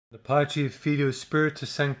The Patri Filio Spiritus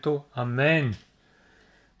Sancto. Amen.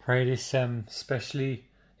 Pray this especially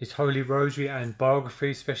this Holy Rosary and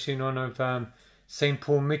biography, especially in honour of St.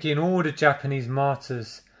 Paul Miki and all the Japanese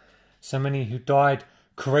martyrs, so many who died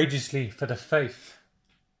courageously for the faith.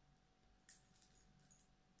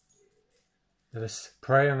 Let us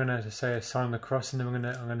pray. I'm going to say a sign on the cross, and then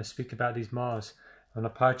I'm going to speak about these martyrs. On the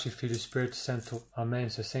Patri Filio Spiritus Sancto. Amen.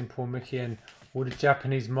 So St. Paul Miki and all the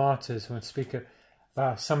Japanese martyrs. I'm going to speak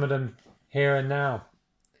about some of them here and now.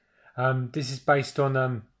 This is based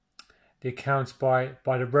on the accounts by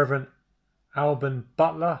the Reverend Alban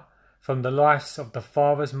Butler from the lives of the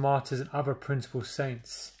fathers, martyrs, and other principal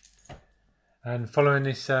saints. And following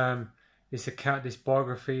this account, this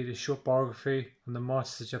biography, this short biography on the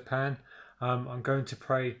martyrs of Japan, I'm going to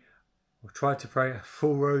pray, or try to pray, a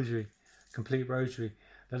full rosary, complete rosary.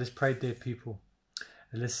 Let us pray, dear people.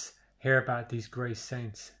 Let us hear about these great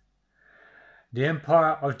saints. The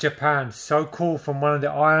Empire of Japan, so called from one of the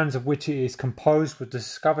islands of which it is composed, was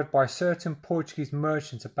discovered by certain Portuguese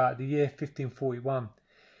merchants about the year 1541.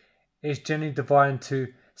 It is generally divided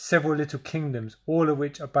into several little kingdoms, all of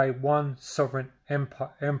which obey one sovereign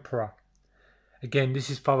emperor. Again, this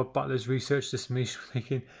is Father Butler's research, this is me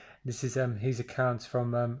speaking. This is his accounts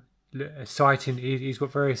from citing. He's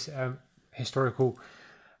got various historical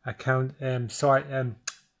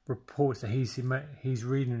reports that he's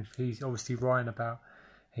reading, he's obviously writing about.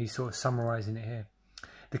 He's sort of summarising it here.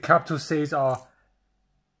 The capital cities are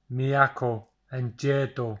Miyako and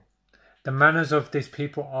Jedo. The manners of this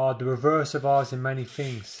people are the reverse of ours in many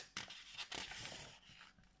things.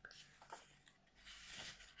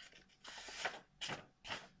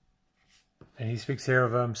 And he speaks here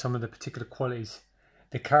of some of the particular qualities.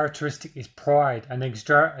 The characteristic is pride and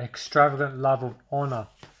extravagant love of honour.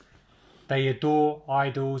 They adore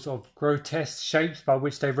idols of grotesque shapes by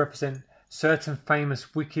which they represent certain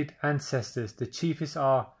famous wicked ancestors. The chiefest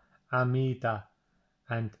are Amida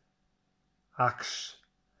and Aksh.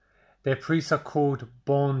 Their priests are called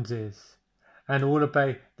bonzes, and all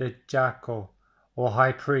obey the Jako, or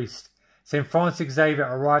high priest. St. Francis Xavier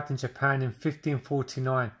arrived in Japan in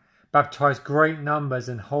 1549, baptized great numbers,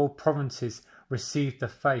 and whole provinces received the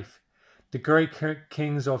faith. The great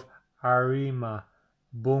kings of Arima,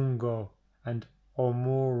 Bungo, and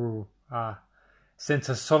Omuru sent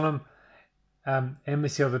a solemn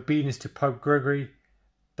embassy of obedience to Pope Gregory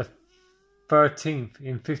XIII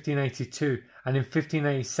in 1582, and in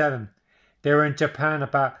 1587 there were in Japan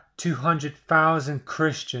about 200,000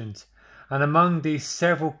 Christians, and among these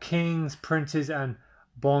several kings, princes, and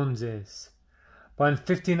bonzes. But in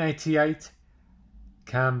 1588,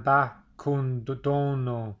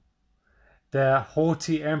 Kambakundono, the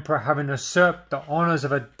haughty emperor, having usurped the honours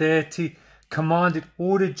of a deity, commanded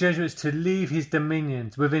all the Jesuits to leave his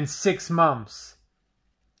dominions within 6 months.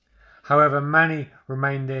 However, many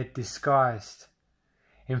remained there disguised.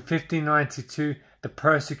 In 1592, the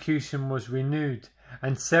persecution was renewed,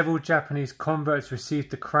 and several Japanese converts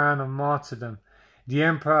received the crown of martyrdom. The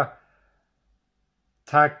Emperor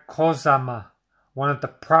Takozama, one of the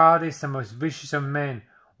proudest and most vicious of men,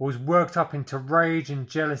 was worked up into rage and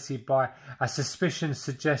jealousy by a suspicion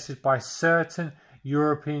suggested by certain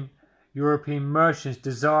European merchants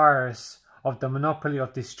desirous of the monopoly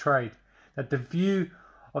of this trade, that the view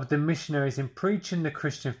of the missionaries in preaching the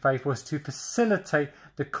Christian faith was to facilitate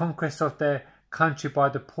the conquest of their country by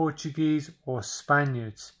the Portuguese or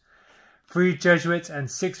Spaniards. 3 Jesuits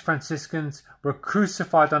and 6 Franciscans were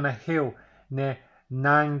crucified on a hill near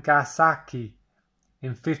Nagasaki in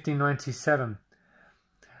 1597.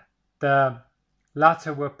 The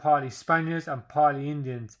latter were partly Spaniards and partly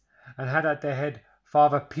Indians, and had at their head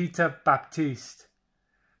Father Peter Baptiste,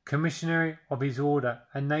 commissionary of his order,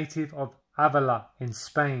 a native of Avila in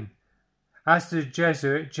Spain. As to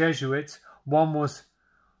the Jesuits, one was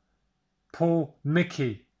Paul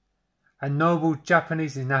Miki, a noble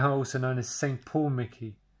Japanese, is now also known as St. Paul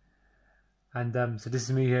Miki. And so this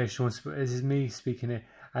is me here, Sean. This is me speaking here.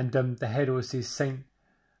 And the head also is St.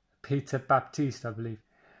 Peter Baptiste, I believe.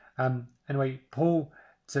 Anyway, Paul.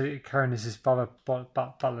 So Karen, this is Father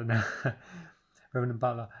Butler now, Reverend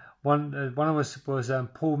Butler. One of us was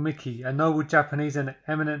Paul Miki, a noble Japanese and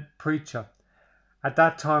eminent preacher. At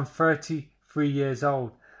that time, 33 years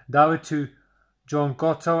old. The other 2, John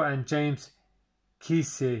Goto and James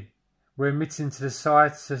Kise, were admitted into the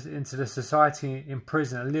society in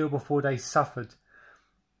prison a little before they suffered.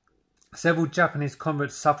 Several Japanese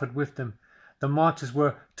converts suffered with them. The martyrs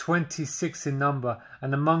were 26 in number,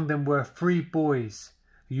 and among them were 3 boys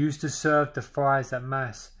who used to serve the friars at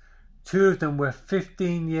Mass. 2 of them were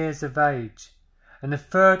 15 years of age, and the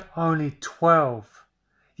third only 12.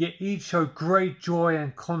 yet each showed great joy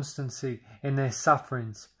and constancy in their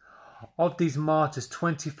sufferings. Of these martyrs,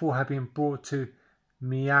 24 had been brought to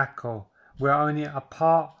Miyako, where only a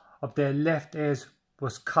part of their left ears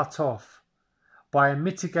was cut off, by a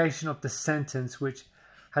mitigation of the sentence which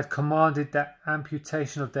had commanded the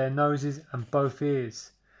amputation of their noses and both ears.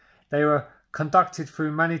 They were conducted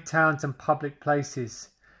through many towns and public places,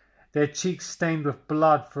 their cheeks stained with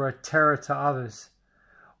blood for a terror to others.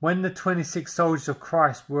 When the 26 soldiers of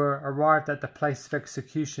Christ were arrived at the place of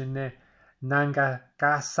execution near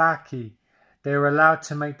Nagasaki, they were allowed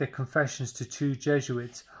to make their confessions to 2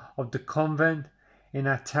 Jesuits of the convent in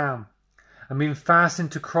that town, and being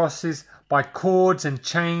fastened to crosses by cords and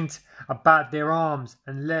chains about their arms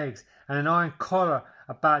and legs, and an iron collar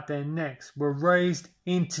about their necks, were raised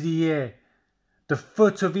into the air, the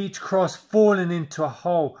foot of each cross falling into a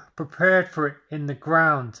hole prepared for it in the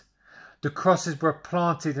ground. The crosses were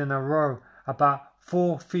planted in a row about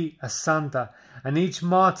 4 feet asunder, and each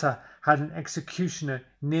martyr had an executioner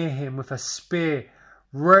near him with a spear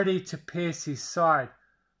ready to pierce his side,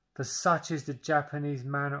 for such is the Japanese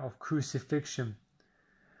manner of crucifixion.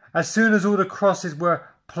 As soon as all the crosses were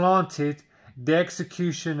planted, the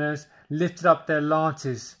executioners lifted up their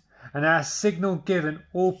lances, and at a signal given,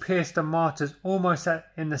 all pierced the martyrs almost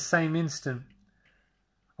in the same instant,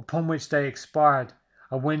 upon which they expired,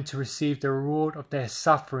 and went to receive the reward of their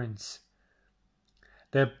sufferings.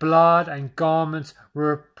 Their blood and garments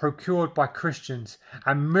were procured by Christians,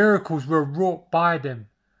 and miracles were wrought by them.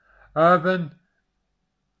 Urban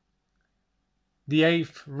VIII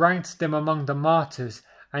ranked them among the martyrs,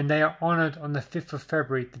 and they are honoured on the 5th of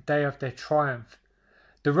February, the day of their triumph.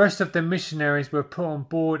 The rest of the missionaries were put on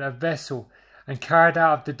board a vessel and carried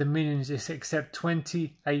out of the dominions, except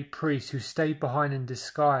 28 priests who stayed behind in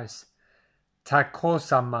disguise.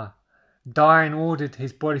 Takosama, dying, ordered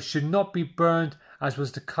his body should not be burned as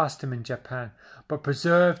was the custom in Japan, but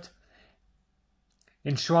preserved,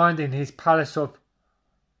 enshrined in his palace of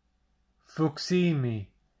Fukushima,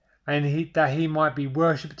 and that he might be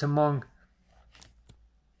worshipped among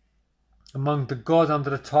the gods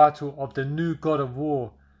under the title of the new god of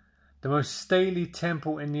war. The most stately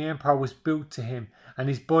temple in the empire was built to him, and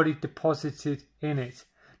his body deposited in it.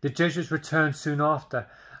 The Jesuits returned soon after,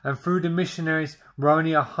 and through the missionaries, were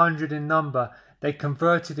only 100 in number, they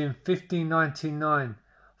converted in 1599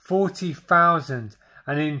 40,000,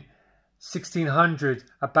 and in 1600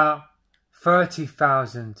 about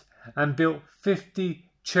 30,000, and built 50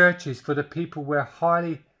 churches for the people were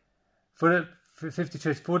highly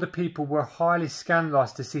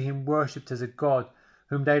scandalized to see him worshipped as a god,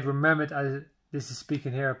 whom they remembered as, this is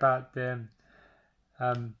speaking here about the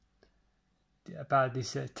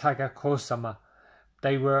Tagakosama.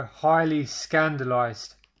 They were highly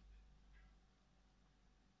scandalized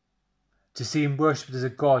to see him worshipped as a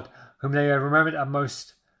god, whom they remembered a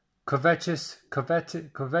most covetous,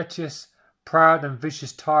 proud and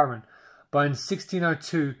vicious tyrant. But in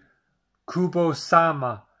 1602,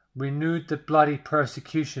 Kubo-sama renewed the bloody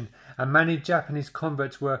persecution, and many Japanese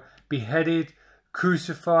converts were beheaded,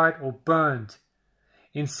 crucified or burned.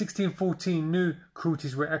 In 1614, new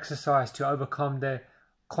cruelties were exercised to overcome their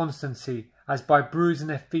constancy, as by bruising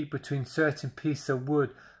their feet between certain pieces of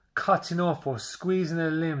wood, cutting off or squeezing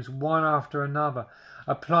their limbs one after another,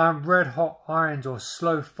 applying red-hot irons or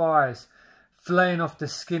slow fires, flaying off the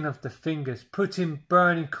skin of the fingers, putting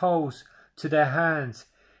burning coals to their hands,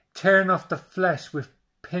 tearing off the flesh with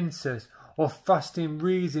pincers, or thrusting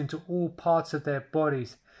reeds into all parts of their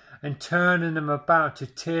bodies, and turning them about to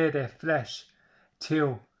tear their flesh,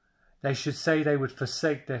 till they should say they would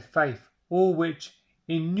forsake their faith, all which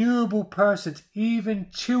innumerable persons, even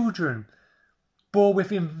children, bore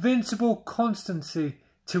with invincible constancy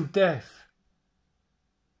till death.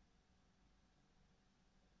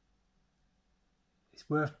 It's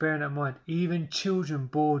worth bearing in mind, even children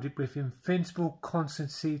bore with invincible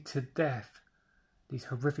constancy to death, these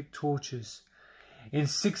horrific tortures. In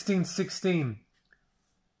 1616,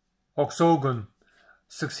 Oksogun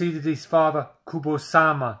succeeded his father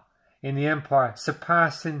Kubo-sama in the empire,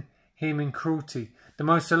 surpassing him in cruelty. The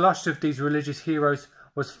most illustrious of these religious heroes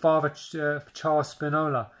was Father Charles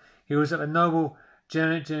Spinola. He was of a noble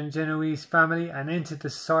Genoese family and entered the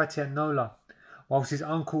society at Nola, whilst his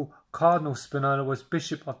uncle Cardinal Spinola was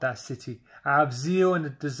bishop of that city. Out of zeal and the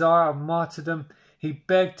desire of martyrdom, he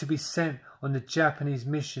begged to be sent on the Japanese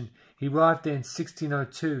mission. He arrived there in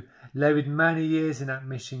 1602, laboured many years in that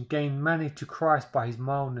mission, gained many to Christ by his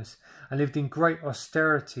mildness, and lived in great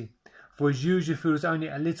austerity. For his usual food was only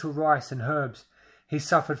a little rice and herbs. He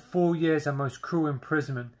suffered 4 years of most cruel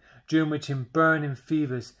imprisonment, during which in burning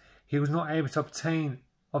fevers he was not able to obtain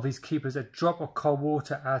of his keepers a drop of cold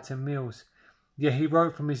water at their meals. Yet he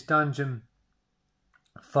wrote from his dungeon,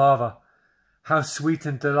 "Father, how sweet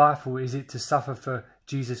and delightful is it to suffer for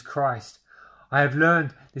Jesus Christ. I have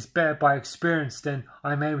learned this better by experience than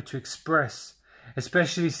I am able to express,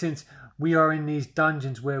 especially since we are in these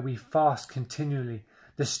dungeons where we fast continually.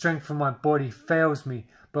 The strength of my body fails me,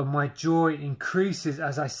 but my joy increases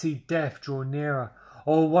as I see death draw nearer.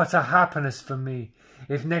 Oh, what a happiness for me,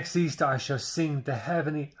 if next Easter I shall sing the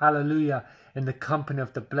heavenly Alleluia in the company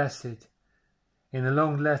of the blessed." In a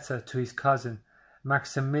long letter to his cousin,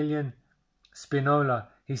 Maximilian Spinola,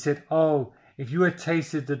 he said, "Oh, if you had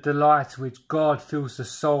tasted the delight which God fills the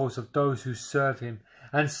souls of those who serve him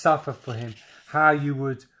and suffer for him, how you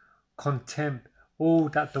would contempt all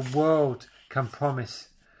that the world can promise.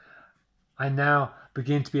 I now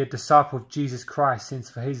begin to be a disciple of Jesus Christ, since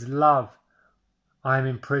for his love I am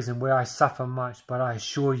in prison, where I suffer much. But I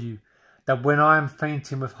assure you that when I am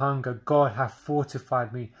fainting with hunger, God hath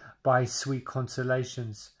fortified me by his sweet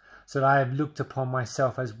consolations, so that I have looked upon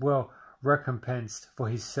myself as well recompensed for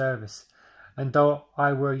his service. And though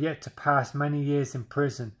I were yet to pass many years in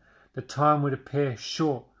prison, the time would appear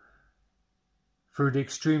short through the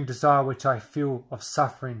extreme desire which I feel of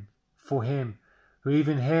suffering for him, who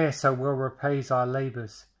even here so well repays our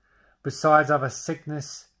labours. Besides other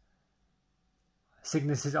sicknesses,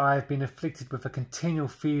 I have been afflicted with a continual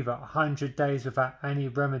fever, 100 days without any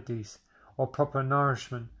remedies or proper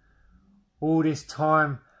nourishment. All this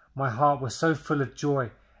time my heart was so full of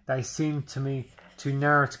joy that it seemed to me too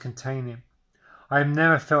narrow to contain it. I have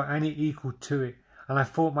never felt any equal to it, and I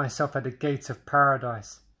thought myself at the gates of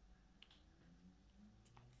paradise.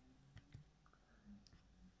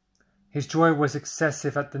 His joy was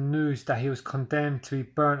excessive at the news that he was condemned to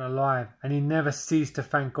be burnt alive, and he never ceased to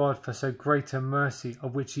thank God for so great a mercy,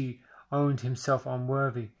 of which he owned himself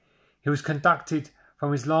unworthy. He was conducted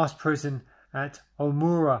from his last prison at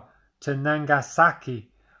Omura to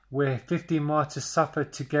Nagasaki, where 50 martyrs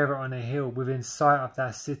suffered together on a hill within sight of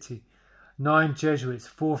that city. 9 Jesuits,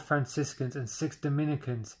 4 Franciscans and 6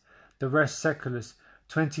 Dominicans, the rest seculars.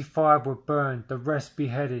 25 were burned, the rest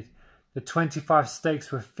beheaded. The 25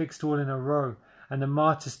 stakes were fixed all in a row, and the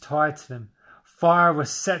martyrs tied to them. Fire was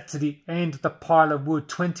set to the end of the pile of wood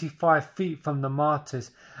 25 feet from the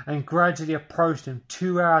martyrs, and gradually approached them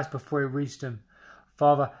 2 hours before it reached them.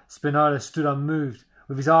 Father Spinola stood unmoved,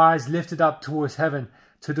 with his eyes lifted up towards heaven,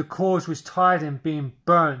 till the cords which tied him being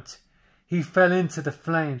burnt, he fell into the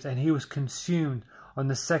flames, and he was consumed on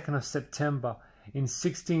the 2nd of September in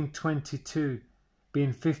 1622,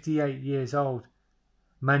 being 58 years old.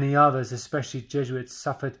 Many others, especially Jesuits,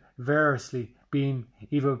 suffered variously, being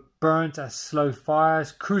either burnt as slow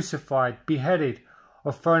fires, crucified, beheaded,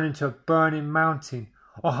 or thrown into a burning mountain,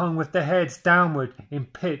 or hung with their heads downward in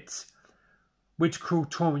pits, which cruel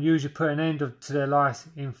torment usually put an end to their lives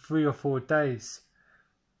in 3 or 4 days.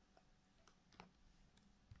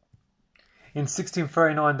 In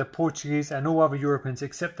 1639, the Portuguese and all other Europeans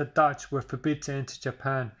except the Dutch were forbidden to enter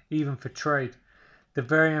Japan, even for trade. The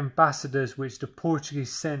very ambassadors which the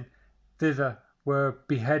Portuguese sent thither were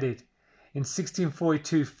beheaded. In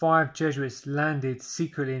 1642, 5 Jesuits landed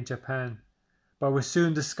secretly in Japan, but were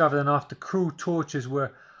soon discovered, and after cruel tortures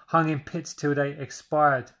were hung in pits till they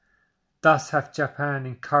expired. Thus hath Japan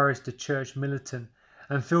encouraged the Church militant,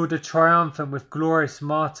 and filled the triumphant with glorious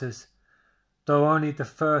martyrs, though only the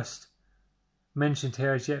first mentioned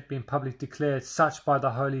here has yet been publicly declared such by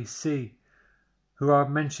the Holy See, who are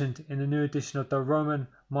mentioned in the new edition of the Roman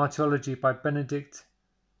Martyrology by Benedict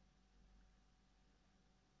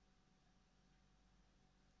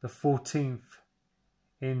XIV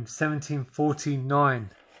in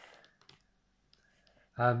 1749.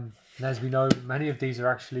 As we know, many of these are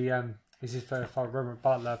actually this is for Roman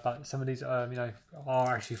Butler, but some of these are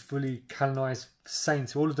actually fully canonized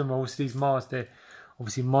saints. All of them are also these martyrs. They're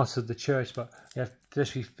obviously martyrs of the church, but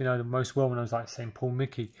especially the most well-known ones like Saint Paul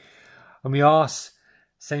Miki. And we ask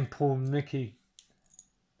Saint Paul Miki,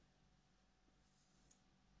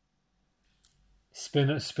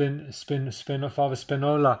 Father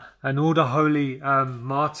Spinola, and all the holy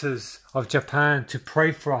martyrs of Japan to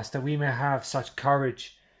pray for us, that we may have such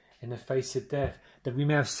courage in the face of death, that we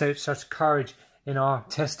may have such courage in our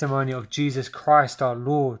testimony of Jesus Christ our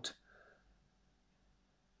Lord.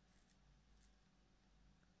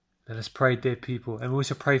 Let us pray, dear people, and we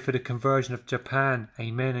also pray for the conversion of Japan.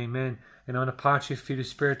 Amen, amen. In honor Patri, Filii,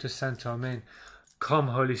 Spiritus Sancto, amen. Come,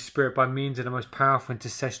 Holy Spirit, by means of the most powerful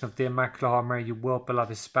intercession of the Immaculate Heart of Mary, your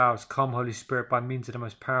well-beloved spouse. Come, Holy Spirit, by means of the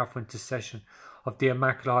most powerful intercession of the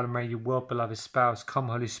Immaculate Heart of Mary, your well-beloved spouse. Come,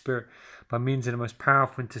 Holy Spirit, by means of the most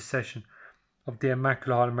powerful intercession of the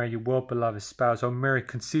Immaculate Heart of Mary, your well-beloved spouse. O Mary,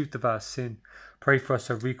 conceived without sin, pray for us,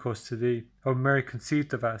 O recourse to thee. O Mary,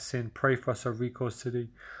 conceived without sin, pray for us, O recourse to thee.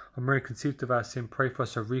 O Mary, conceived without sin, pray for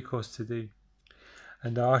us, O recourse to thee.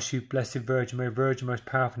 And I ask you, Blessed Virgin, Mary, Virgin most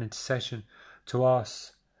powerful intercession, to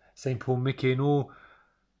us, St. Paul Miki, and all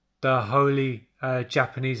the holy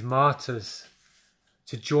Japanese martyrs,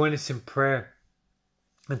 to join us in prayer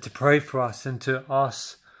and to pray for us, and to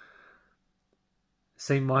ask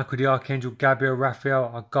Saint Michael the Archangel, Gabriel, Raphael,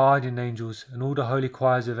 our guardian angels, and all the holy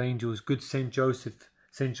choirs of angels, good Saint Joseph,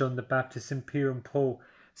 Saint John the Baptist, Saint Peter and Paul,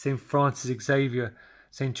 Saint Francis Xavier,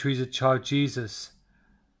 Saint Teresa Child Jesus,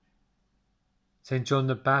 Saint John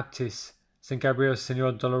the Baptist, Saint Gabriel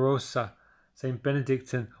Señor Dolorosa, Saint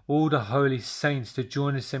Benedict, and all the holy saints to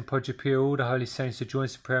join us in Poggio Pio, all the holy saints to join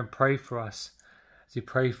us in prayer and pray for us. As we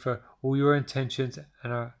pray for all your intentions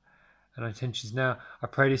and our intentions now, I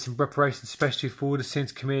pray this in reparation, especially for all the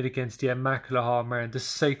sins committed against the Immaculate Heart of Mary and the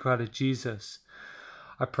Sacred Heart of Jesus.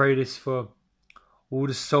 I pray this for all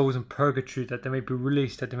the souls in purgatory, that they may be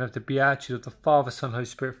released, that they may have the beatitude of the Father, Son, Holy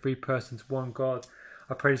Spirit, three persons, one God.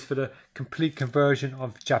 I pray this for the complete conversion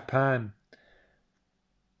of Japan,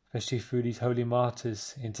 especially through these holy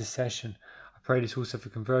martyrs' intercession. I pray this also for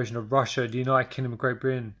conversion of Russia, the United Kingdom of Great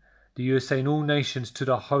Britain, the USA, and all nations to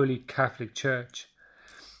the Holy Catholic Church.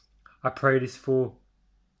 I pray this for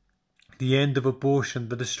the end of abortion,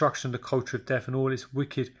 the destruction of the culture of death and all its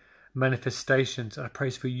wicked manifestations. And I pray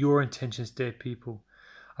this for your intentions, dear people.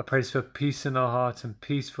 I pray this for peace in our hearts and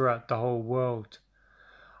peace throughout the whole world.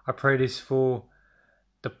 I pray this for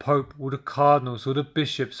the Pope, all the cardinals, all the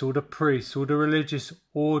bishops, all the priests, all the religious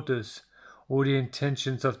orders, all the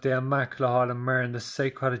intentions of the Immaculate Heart of Mary and the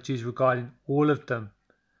Sacred Heart of Jesus regarding all of them.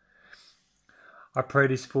 I pray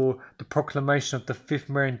this for the proclamation of the fifth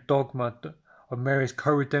Marian dogma of Mary as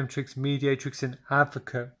co-redemptrix, mediatrix and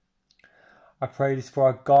advocate. I pray this for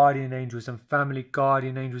our guardian angels and family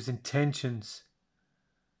guardian angels' intentions.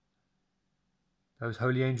 Those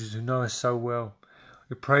holy angels who know us so well.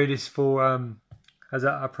 We pray this for,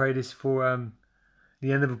 I pray this for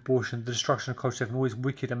the end of abortion, the destruction of culture and all its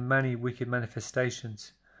wicked and many wicked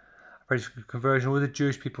manifestations. I pray for conversion of all the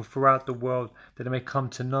Jewish people throughout the world, that they may come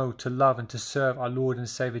to know, to love and to serve our Lord and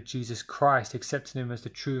Saviour Jesus Christ, accepting Him as the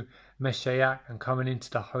true Messiah and coming into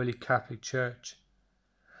the Holy Catholic Church.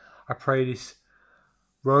 I pray this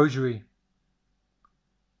rosary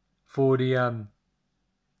for the,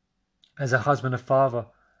 as a husband and father,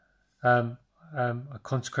 I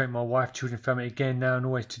consecrate my wife, children, family, again, now and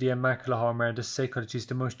always, to the Immaculate Heart of Mary, the Sacred Heart of Jesus,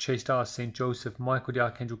 the most chaste heart, Saint Joseph, Michael the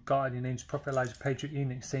Archangel, guardian angels, Prophet Elijah, Patriarch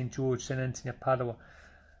Enoch, Saint George, Saint Anthony of Padua,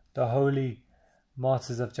 the holy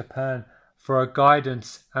martyrs of Japan, for our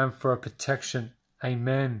guidance and for our protection.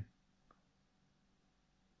 Amen.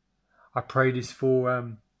 I pray this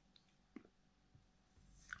for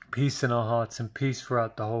peace in our hearts and peace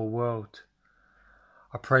throughout the whole world.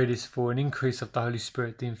 I pray this for an increase of the Holy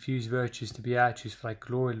Spirit, the infused virtues, to be beatitudes for thy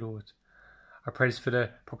glory, Lord. I pray this for the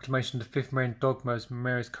proclamation of the fifth Marian dogma as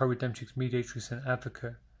Mary's co-redemptrix, mediatrix and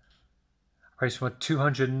advocate. I pray this for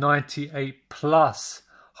 298 plus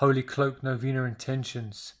Holy Cloak Novena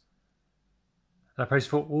intentions. And I pray this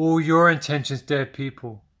for all your intentions, dear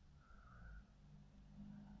people.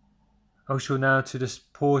 I shall now to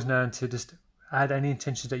just pause now and to just add any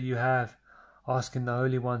intentions that you have, asking the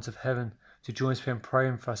holy ones of heaven to join us in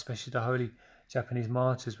praying for, especially the holy Japanese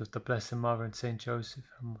martyrs with the Blessed Mother and Saint Joseph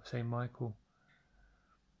and Saint Michael.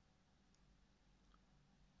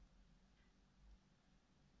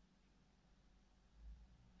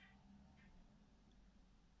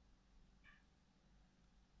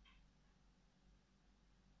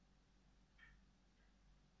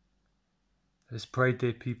 Let us pray,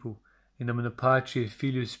 dear people, in the name of the Patri,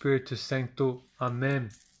 Filio, Spiritus Sancto. Amen.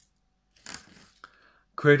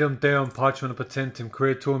 Credum Deum Patrum Omnipotentem,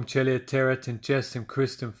 Creatorum Caeli et Terrae et Ingestum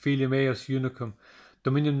Christum, Filium Eius Unicum,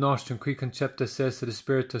 Dominium Nostrum, qui conceptus est de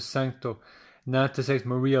Spiritus Sancto, natus ex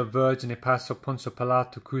Maria Virgine passo Poncio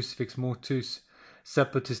Pilato, crucifix mortus,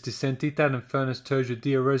 sepultus descendita ad infernus tertia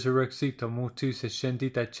dia resurrexita mortus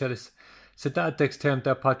ascendita ad celis, sed ad dexterum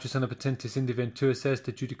Deo Patris Omnipotentis indi venturis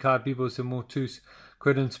est judicat vivos et mortus,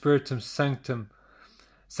 credum Spiritum Sanctum,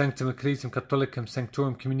 Sanctum Ecclesiam Catholicum,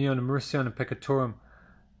 Sanctorum Communionem Missionem Peccatorum,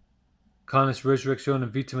 Carnis Resurrectionem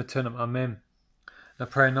Vitam Aeternam. Amen. And I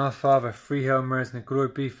pray now, Father, free Hail Marys, and glory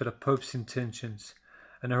be for the Pope's intentions,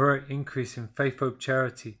 and a heroic increase in faith, hope,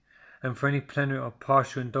 charity, and for any plenary or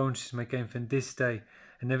partial indulgences may gain from this day,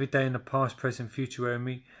 and every day in the past, present, future, where we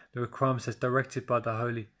meet the requirements as directed by the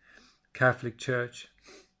Holy Catholic Church.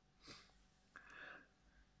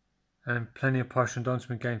 and plenty of partial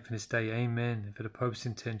announcement gained for this day. Amen. For the Pope's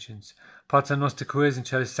intentions. Pater noster quies in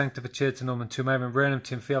cello sanctificetur nomen tuum, avem renum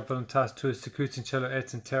tim fiat voluntas tuus, secus in cello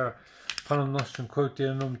et in terra. Panem nostrum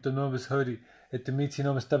quotidianum nom de nobis hodie, et dimitti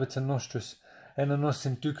nobis debita nostris, et non nos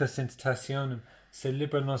inducas in tentationem, sed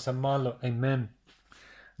libera nos a malo. Amen.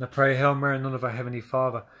 And I pray, Hail Mary, none of our Heavenly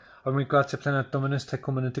Father, omni gratia plena Dominus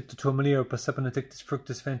tecum, benedicta tua mulieribus, per benedictus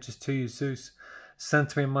fructus ventris tui, Iesus.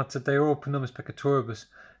 Sancta Maria Mater Dei, ora pro nobis peccatoribus,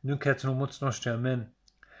 nunc et in hora mortis nostri. Amen.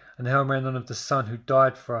 And Hail Mary, none of the Son, who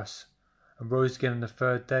died for us, and rose again on the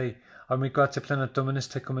third day, omni gratia plena Dominus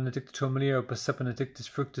tecum, benedicta tua mulieribus, per benedictus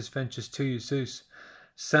fructus ventris tui, Iesus.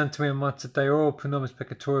 Sancta Maria Mater Dei, ora pro nobis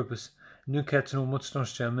peccatoribus, nunc et in hora mortis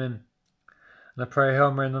nostri. Amen. And I pray,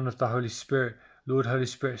 Hail Mary, none of the Holy Spirit, Lord, Holy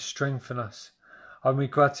Spirit, strengthen us. Omni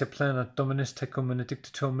gratia plena Dominus tecum,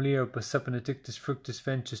 benedicta tua mulieribus, per benedictus fructus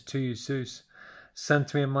ventris tui, Iesus.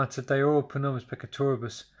 Sancta Maria Mater Dei, ora pro nobis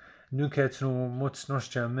peccatoribus, nunc et in hora mortis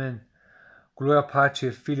nostri. Amen. Gloria Patri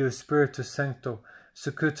et Filio Spiritus Sancto,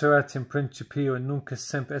 sicut erat in principio, et nunc et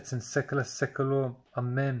semper et in saecula saeculorum.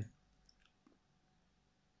 Amen.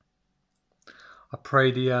 I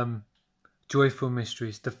pray the joyful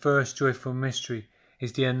mysteries. The first joyful mystery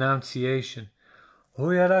is the Annunciation.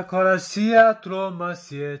 Oiada cora sia troma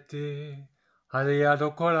siete,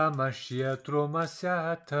 aliado cora masia troma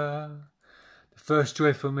siata. The first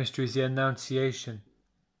joyful mystery is the Annunciation.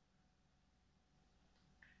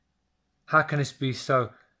 How can this be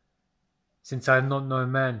so, since I have not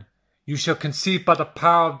known man? You shall conceive by the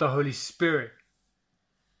power of the Holy Spirit.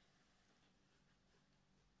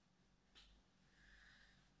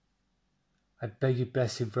 I beg you,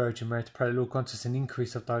 Blessed Virgin Mary, to pray, Lord, grant us an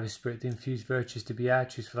increase of the Holy Spirit, the infused virtues to be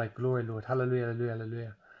virtues for thy glory, Lord. Hallelujah, hallelujah,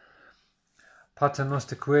 hallelujah. Pater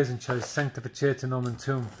noster quies in cello sanctificetur nomen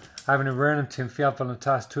tuum, avem renum tim fiat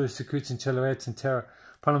voluntas tuus, secus in cello et in terra.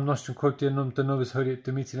 Panem nostrum quotidianum nom de nobis hodie, et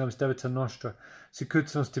dimitti nobis debita nostra,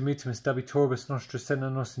 secus nos dimittimus debitoribus nostris, et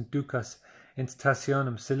non nos inducas in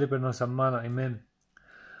tentationem, sed libera nos a malo. Amen.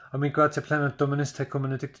 Omni gratia plena Dominus tecum,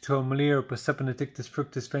 benedicta tua mulieribus, per benedictus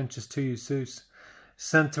fructus ventris tui, Iesus.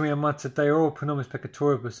 Sancta Maria Mater Dei, ora pro nobis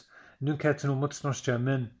peccatoribus, nunc et in hora mortis nostri.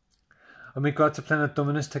 Amen. Omni gratia plena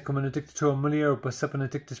Dominus tecum, benedicta tua mulieribus, per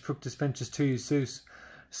benedictus fructus ventris tui, Iesus.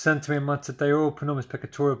 Sancta Maria Mater Dei, ora pro nobis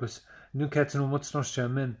peccatoribus, nunc et in hora mortis nostri.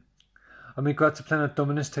 Amen. Omni gratia plena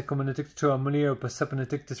Dominus tecum, benedicta tua mulieribus, per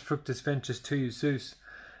benedictus fructus ventris tui, Iesus.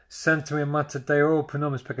 Sancta Maria Mater Dei, ora pro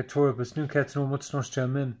nobis peccatoribus, nunc et in hora mortis nostri.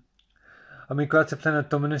 Amen. Omni gratia plena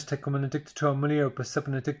Dominus tecum, benedicta tua mulieribus, per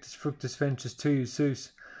benedictus fructus ventris tui,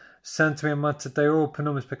 Iesus. Sancta Maria Mater Dei, ora pro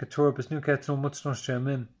nobis peccatoribus, nunc et in hora mortis nostri.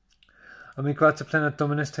 Amen. Omni gratia plena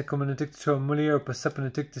Dominus tecum, benedicta tua mulieribus, per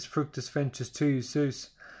benedictus fructus ventris tui, Iesus.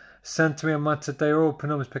 Sancta Maria Mater Dei, ora pro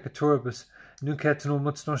nobis peccatoribus, nunc et in hora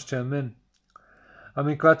mortis nostri. Amen.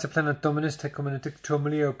 Omni gratia plena Dominus tecum, benedicta tua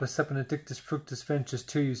mulieribus, per benedictus fructus ventris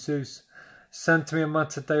tui, Iesus. Sancta Maria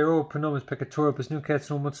Mater Dei, ora pro nobis peccatoribus, nunc et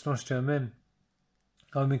in hora mortis nostri. Amen.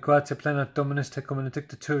 Omni gratia plena Dominus tecum,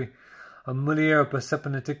 benedicta tui mulieribus, per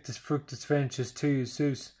benedictus fructus ventris tui,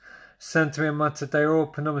 Iesus. Sancta Maria Mater Dei, ora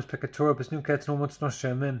pro nobis peccatoribus, nunc et in hora mortis nostri.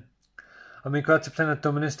 Amen. Omni gratia plena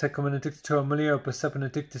Dominus tecum, benedicta tua mulieribus, per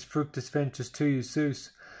benedictus fructus ventris tui,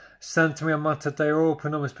 Iesus. Sancta Maria Mater Dei, ora pro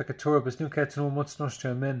nobis peccatoribus, nunc et in hora mortis nostri.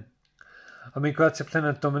 Amen. Omni gratia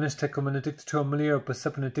plena Dominus tecum, benedicta tua mulieribus,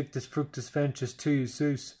 per benedictus fructus ventris tui,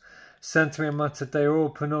 Iesus. Sancta Maria Mater Dei, ora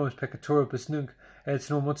pro nobis peccatoribus, nunc et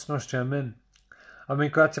in hora mortis nostri. Amen. Omni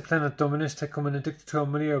gratia plena Dominus tecum, benedicta tua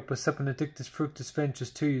mulieribus, per benedictus fructus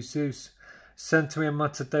ventris tui, Iesus. Sancta Maria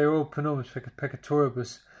Mater Dei, ora pro nobis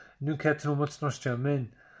peccatoribus, nunc et in hora mortis nostri.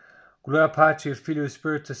 Amen. Gloria Patri et Filio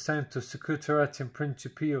Spiritus Sancto, sicut erat in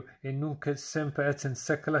principio, et nunc et semper et in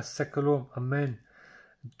saecula saeculorum. Amen.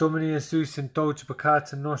 Domine Iesus, indulge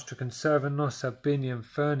peccata nostra, conserva nos a bene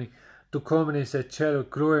inferni, duc homines et cielo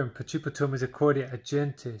gloriam, percipitur misericordia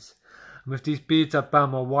agentes. And with these beads I bow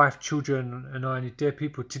my wife, children, and I, and you dear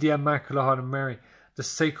people, to the Immaculate Heart of Mary, the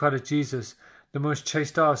Sacred Heart of Jesus, the most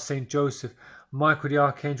chaste heart of Saint Joseph, Michael the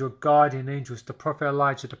Archangel, guardian angels, the prophet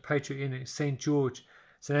Elijah, the patriarch Saint George,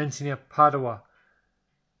 Saint Anthony of Padua,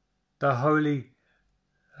 the holy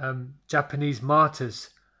Japanese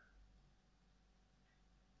Martyrs,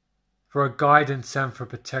 for a guidance and for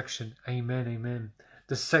protection. Amen, amen.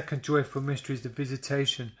 The second joyful mystery is the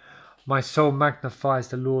Visitation. My soul magnifies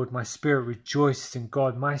the Lord, my spirit rejoices in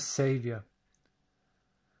God, my Saviour.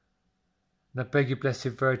 And I beg you, Blessed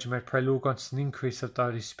Virgin, may I pray, Lord, grant us an increase of the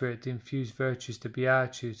Holy Spirit, the infused virtues, the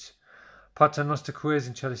Beatitudes. Pater noster quies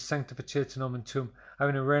in cello sanctificetur nomen tuum,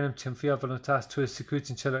 avem renum tim fiat voluntas tuus, secus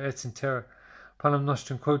in cello et in terra. Panem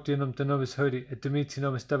nostrum quotidianum de nobis hodie, et dimitti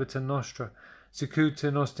nobis debita nostra,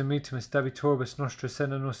 secute nos dimittimus debitoribus nostra, et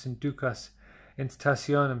ne nos inducas in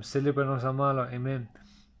tentationem, sed libera nos a malo. Amen.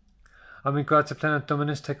 Amen. Gratia plena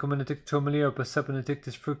Dominus tecum, benedictor mulieribus, et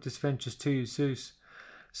benedictus fructus ventris tui, Iesus.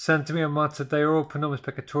 Sancta Maria Mater Dei, ora pro nobis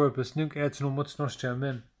peccatoribus, nunc et in mortis nostri.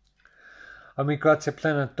 Amen. Amen. Gratia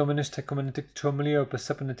plena Dominus tecum, benedictor mulieribus,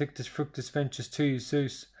 et benedictus fructus ventris tui,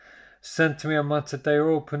 Iesus. Sancta Maria Mater Dei,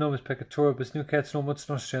 ora pro nobis peccatoribus, nunc et in mortis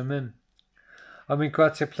nostri. Amen. Amen.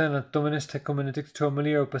 Gratia plena Dominus tecum, benedictor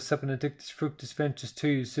mulieribus, et benedictus fructus ventris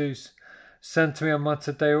tui, Iesus. Sancta Maria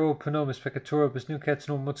Mater Dei, ora pro nobis peccatoribus, nunc et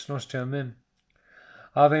in mortis nostri. Amen.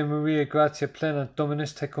 Ave Maria, gratia plena,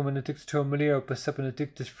 Dominus tecum, benedictor mulieribus, et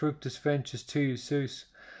benedictus fructus ventris tui, Iesus.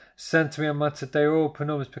 Sancta Maria Mater Dei, ora pro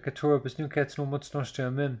nobis peccatoribus, nunc et in mortis nostri.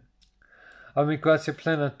 Amen. Ave gratia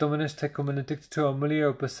plena, Dominus tecum, benedictor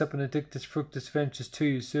mulieribus, et benedictus fructus ventris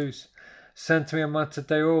tui, Iesus. Sancta Maria Mater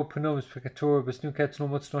Dei, ora pro nobis peccatoribus, nunc et in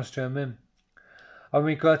mortis nostri. Amen.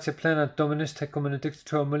 Ave gratia plena, Dominus tecum,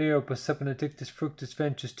 benedictor mulieribus, et benedictus fructus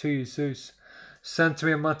ventris tui, Iesus. Sancta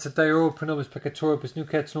Maria Mater Dei, ora pro nobis peccatoribus,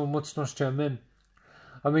 nunc et in mortis nostri. Amen.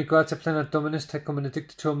 Amen. Gratia plena Dominus tecum,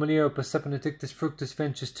 benedictor mulieribus, et benedictus fructus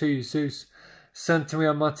ventris tui, Iesus. Sancta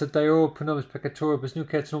Maria Mater Dei, ora pro nobis peccatoribus,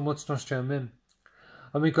 nunc et in mortis nostri. Amen.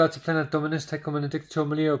 Amen. Gratia plena Dominus tecum, benedictor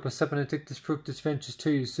mulieribus, et benedictus fructus ventris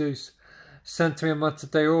tui, Iesus. Sancta Maria Mater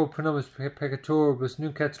Dei, ora pro nobis peccatoribus,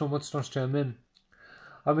 nunc et in mortis nostri. Amen.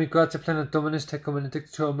 Amen. Gratia plena Dominus tecum,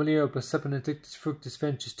 benedictor mulieribus, et benedictus fructus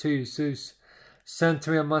ventris tui, Iesus. Sancta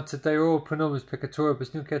Maria Mater Dei, ora pro nobis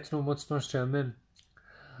peccatoribus, nunc et in mortis nostri. Amen.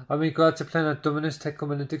 Amen. Gratia plena Dominus tecum,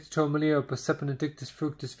 benedictor mulieribus, et benedictus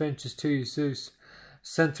fructus ventris tui, Iesus.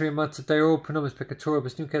 Sancta Maria Mater Dei, ora pro nobis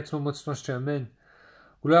peccatoribus, nunc et in mortis nostri. Amen.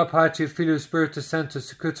 Gloria Patri, Filio, Spiritus Sanctus,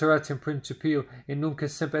 sicut erat in principio, et nunc et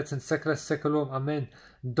semper et in saecula saeculorum. Amen.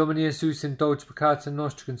 Domine Iesus, indulge peccata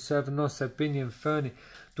nostra, conserva nos ab bini inferni,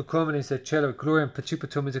 duc homines et celo, gloria and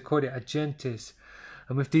pacificator misericordia agentes.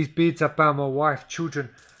 And with these beads I bow my wife, children,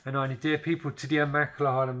 and our dear people to the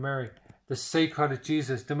Immaculate Heart of Mary, the Sacred Heart of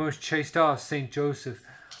Jesus, the most chaste heart of Saint Joseph,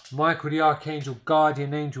 Michael the Archangel,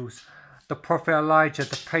 guardian angels, the Prophet Elijah,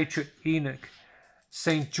 the Patriarch Enoch,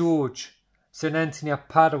 Saint George, Saint Anthony of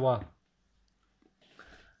Padua,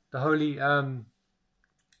 the Holy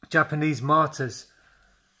Japanese Martyrs.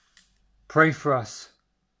 Pray for us,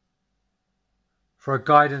 for our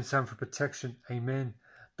guidance and for protection. Amen.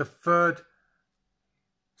 The third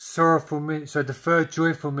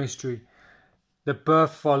joyful mystery, the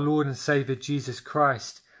birth of our Lord and Saviour Jesus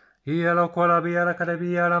Christ. In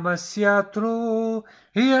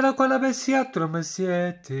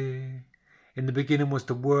the beginning was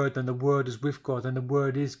the Word, and the Word is with God, and the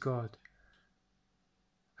Word is God.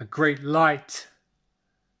 A great light,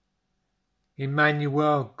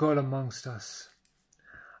 Emmanuel, God amongst us.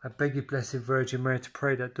 I beg you, Blessed Virgin Mary, to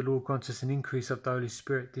pray that the Lord grant us an increase of the Holy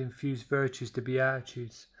Spirit, the infused virtues, the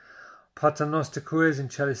beatitudes. Pater noster qui es in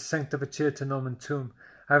celis, sanctificetur nomen tuum,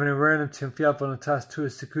 having a regnum tuum, fiat voluntas tua,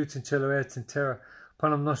 sicut in cielo et in terra.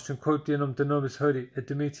 Panem nostrum quotidianum de nobis hodie, et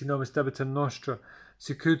dimitti nobis debita nostra,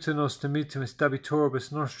 sicut nos dimittimus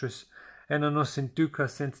debitoribus nostris, et ne nos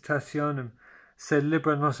inducas in tentationem, sed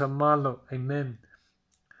libera nos a malo. Amen.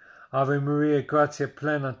 Ave Maria, gratia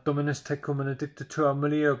plena, Dominus tecum, benedicta tua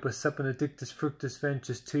mulieribus, et benedictus fructus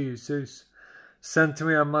ventris tui, Iesus. Sancta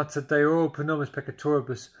Maria Mater Dei, ora pro nobis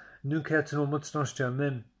peccatoribus, nunc et in mortis nostri.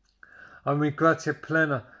 Amen. Ave gratia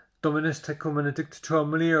plena, Dominus tecum, benedicta tua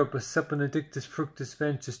mulieribus, et benedictus fructus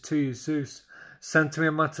ventris tui, Iesus. Sancta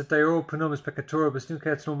Maria Mater Dei, ora pro nobis peccatoribus, nunc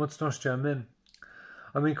et in mortis nostri. Amen.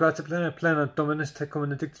 Ave gratia plena, Dominus tecum,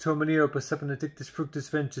 benedicta tua mulieribus, et benedictus fructus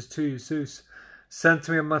ventris tui, Iesus.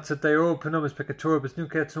 Sancta Maria Mater Dei, ora pro nobis peccatoribus,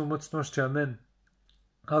 nunc et in mortis nostri. Amen.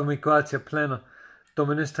 Ave gratia plena,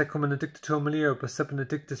 Dominus tecum, benedicta tua mulieribus, et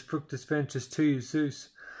benedictus fructus ventris tui, Iesus.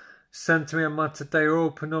 Sancta Maria Mater Dei,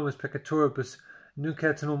 ora pro nobis peccatoribus, nunc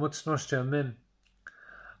et in mortis nostri. Amen.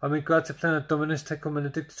 Ave gratia plena, Dominus tecum,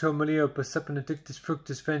 benedicta tua mulieribus, et benedictus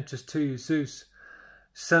fructus ventris tui, Iesus.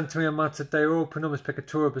 Sancta Maria Mater Dei, ora pro nobis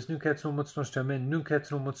peccatoribus, nunc et in mortis nostri. Amen. Nunc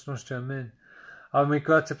et in mortis nostri. Amen. Ave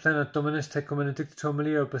gratia plena, Dominus tecum, benedicta tua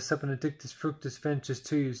mulieribus, et benedictus fructus ventris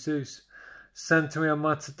tui, Iesus. Sancta Maria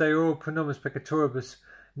Mater Dei, ora pro nobis peccatoribus,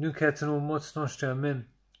 nunc et in mortis nostri. Amen.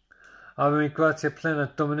 Ave gratia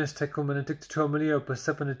plena, Dominus tecum, benedicta tua mulieribus,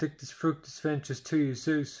 et benedictus fructus ventris tui,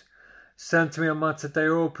 Iesus. Sancta Maria Mater Dei,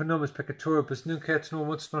 ora pro nobis peccatoribus, nunc et in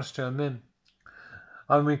mortis nostri. Amen.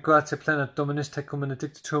 Ave gratia plena, Dominus tecum,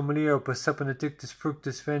 benedicta tua mulieribus, et benedictus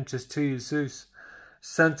fructus ventris tui, Iesus.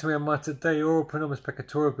 Sancta Maria Mater Dei, ora pro nobis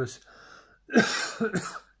peccatoribus,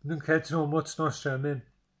 nunc et in mortis nostra. Amen.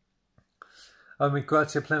 Ave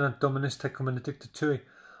gratia plena Dominus tecum benedicta tui,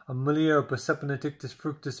 mulieribus percepi benedictus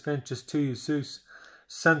fructus ventris tui, Iesus.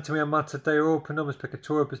 Santa Maria Mater Dei, ora pro nobis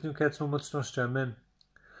peccatoribus, nunc et in mortis nostra. Amen.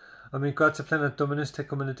 Ave gratia plena Dominus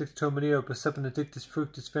tecum benedicta tui, mulieribus percepi benedictus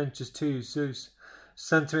fructus ventris tui, Iesus.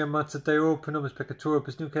 Santa Maria Mater Dei, ora pro nobis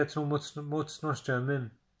peccatoribus, nunc et in mortis nostra.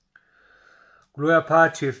 Amen. Gloria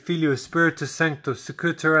Patri, et Filio, et Spiritus Sancto,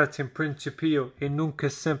 sicut erat in principio, et nunc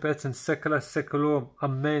et semper et in saecula saeculorum.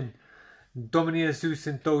 Amen. Domini Iesus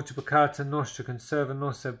indulge peccata nostra, conserva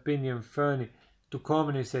nos ab binium inferni, duc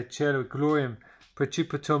homines et caelo gloriam,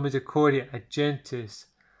 praecipitur misericordia et gentes.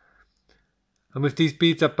 And with these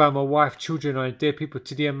beads I bow my wife, children, and dear people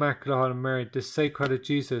to the Immaculate Heart of Mary, the Sacred Heart of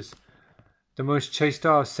Jesus, the most chaste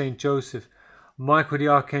heart of Saint Joseph, Michael the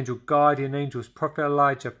Archangel, guardian angels, Prophet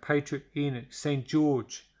Elijah, Patriarch Enoch, Saint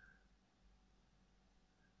George,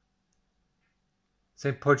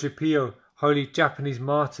 Saint Padre Pio, Holy Japanese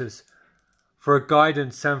Martyrs, for a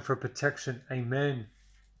guidance and for protection. Amen.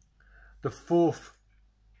 The fourth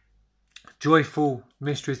joyful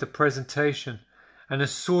mystery is the presentation, and a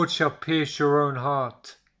sword shall pierce your own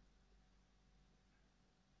heart,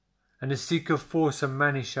 and the secret force of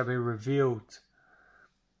many shall be revealed.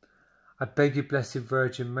 I beg you, Blessed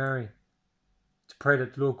Virgin Mary, to pray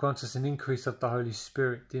that the Lord grants us an increase of the Holy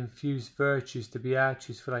Spirit, the infused virtues, the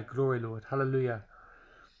beatitudes for thy glory, Lord. Hallelujah.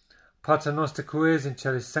 Pater noster qui es in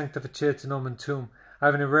celis, sanctificetur nomen tuum,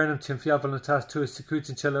 avene renum tuum fiat voluntas tua, sicut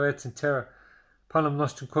in cielo et in terra. Panem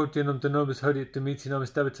nostrum quotidianum de nobis hodie, et dimitti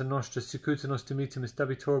nobis debita nostra, sicut nos dimittimus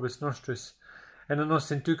debitoribus nostris, et non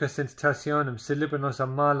nos inducas in tentationem, sed libera nos a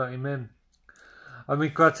malo. Amen. Ave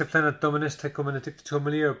gratia plena Dominus tecum benedicta tu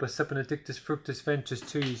mulieribus, percepi benedictus fructus ventris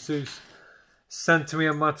tui, Iesus. Santa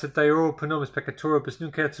Maria Mater Dei, ora pro nobis peccatoribus,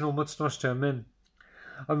 nunc et in mortis nostra. Amen.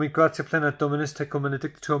 Ave gratia plena Dominus tecum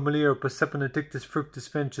benedicta tu mulieribus, percepi benedictus fructus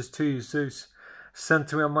ventris tui, Iesus.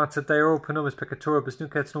 Santa Maria Mater Dei, ora pro nobis peccatoribus,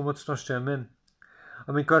 nunc et in mortis nostra. Amen.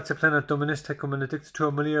 Ave gratia plena Dominus tecum benedicta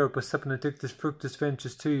tu mulieribus, percepi benedictus fructus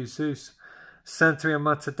ventris tui, Iesus. Santa Maria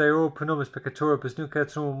Mater Dei, ora pro nobis peccatoribus, nunc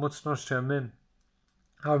et in mortis nostra. Amen.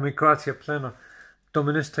 Ave gratia plena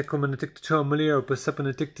Dominus tecum benedicta tu mulieribus, percepi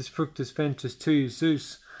benedictus fructus ventris tui,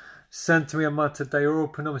 Iesus. Santa Maria Mater Dei, ora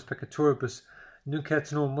pro nobis peccatoribus, nunc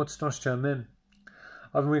et in mortis nostra. Amen.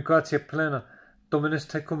 Ave gratia plena Dominus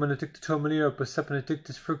tecum benedicta tu mulieribus, percepi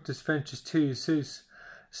benedictus fructus ventris tui, Iesus.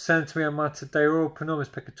 Santa Maria Mater Dei, ora pro nobis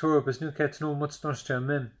peccatoribus, nunc et in mortis nostra.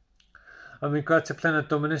 Amen. Ave gratia plena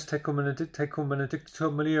Dominus tecum benedicta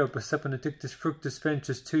tu mulieribus, percepi benedictus fructus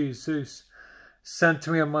ventris tui, Iesus. Santa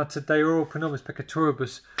Maria Mater Dei, ora pro nobis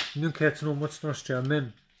peccatoribus, nunc et in mortis nostra.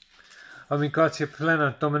 Amen. Ave gratia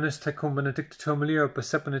plena Dominus tecum benedicta tu mulieribus,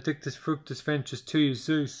 percepi benedictus fructus ventris tui,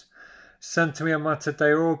 Iesus. Santa Maria Mater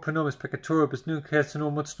Dei, ora pro nobis peccatoribus, nunc et in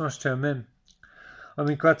mortis nostra. Amen.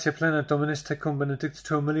 Ave gratia plena Dominus tecum benedicta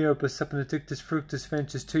tu mulieribus, percepi benedictus fructus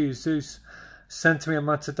ventris tui, Iesus. Santa Maria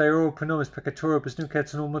Mater Dei, ora pro nobis peccatoribus, nunc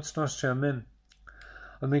et in mortis nostra. Amen.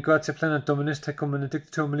 Ave gratia plena Dominus tecum benedicta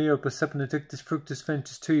tu mulieribus, percepi benedictus fructus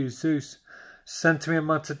ventris tui, Iesus. Santa Maria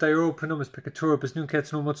Mater Dei, ora pro nobis peccatoribus, nunc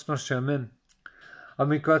et in mortis nostra. Amen.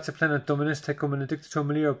 Ave gratia plena Dominus tecum benedicta tu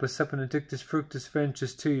mulieribus, percepi benedictus fructus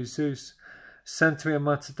ventris tui, Iesus. Santa Maria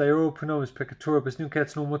Mater Dei, ora pro nobis peccatoribus, nunc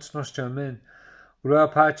et in mortis nostra. Amen. Gloria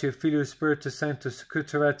Patri, et Filio, et Spiritus Sancto,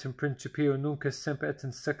 sicut erat in principio, nunc et semper et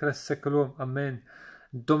in saecula saeculorum. Amen.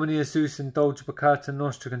 Domini Iesus indulge peccata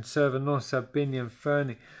nostra, conserva nos ab binium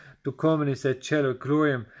inferni, duc homines et caelo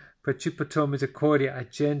gloriam, praecipitur misericordia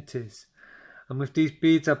et gentes. And with these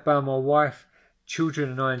beads I bow my wife,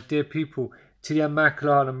 children, and I, and dear people, to the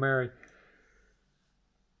Immaculate Heart of Mary,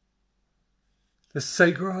 the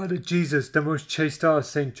Sacred Heart of Jesus, the most chaste heart of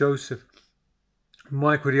Saint Joseph,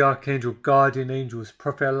 Michael the Archangel, guardian angels,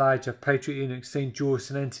 Prophet Elijah, Patriarch Enoch, Saint George,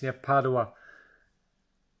 Saint Anthony of Padua,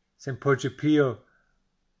 Saint Padre Pio,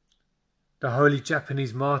 the Holy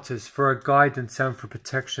Japanese Martyrs, for our guidance and for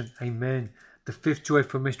protection. Amen. The fifth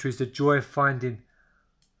joyful mystery is the joy of finding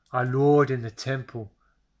our Lord in the temple.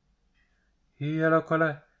 Did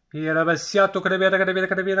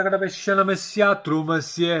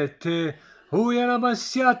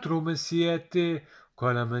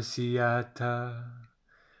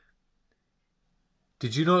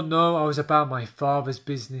you not know I was about my Father's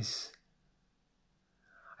business?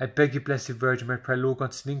 I beg you, Blessed Virgin Mary, pray, Lord,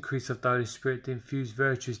 grant us an increase of the Holy Spirit, to infuse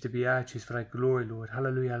virtues, to beatitudes for thy glory, Lord.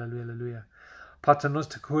 Hallelujah, hallelujah, hallelujah. Pater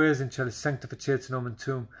noster qui es in celis, sanctificetur nomen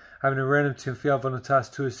tuum, avene renum tuum fiat voluntas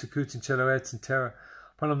tua, sicut in cielo et in terra.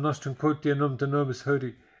 Panem nostrum quotidianum de nobis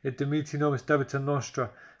hodie, et dimitti nobis debita nostra,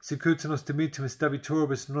 sicut nos dimittimus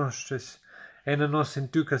debitoribus nostris, Ena nos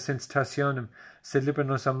inducas in tentationem, sed libera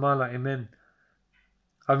nos a mala. Amen.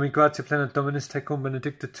 Ave gratia plena Dominus tecum,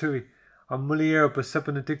 benedicta tui, mulieribus sub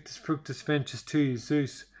benedictus fructus ventris tui,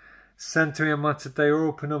 Jesus. Santa Maria Mater Dei,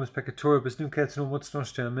 ora pro nobis peccatoribus, nunc et in mortis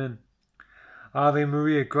nostrae. Amen. Ave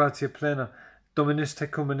Maria, gratia plena, Dominus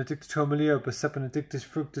tecum, benedicta tu mulieribus sub benedictus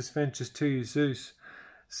fructus ventris tui, Jesus.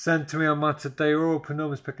 Santa Maria Mater Dei, ora pro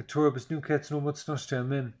nobis peccatoribus, nunc et in mortis nostrae.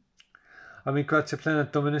 Amen. Ave gratia plena,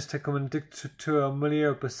 Dominus tecum, benedicta tu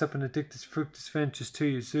mulieribus sub benedictus fructus ventris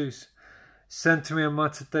tui, Jesus. Santa Maria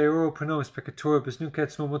Mater Dei, ora pro nobis peccatoribus, nunc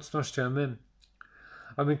et in mortis nostrae. Amen.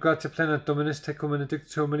 Ave gratia plena, Dominus tecum, benedicta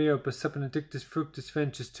tu mulieribus sub benedictus fructus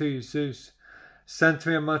ventris tui, Jesus. Santa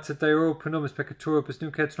Maria Mater Dei, ora pro nobis peccatoribus,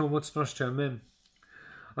 nunc et in mortis nostrae. Amen.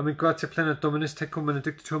 Ave gratia plena, Dominus tecum,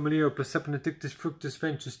 benedicta tu mulieribus sub benedictus fructus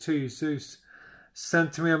ventris tui, Jesus.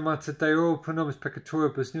 Santa Maria Mater Dei, ora pro nobis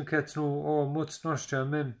peccatoribus, nunc et in mortis nostrae.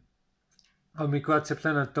 Amen. Ave gratia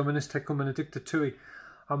plena, Dominus tecum, benedicta tui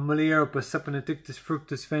mulieribus sub benedictus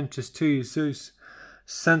fructus ventris tui, Jesus.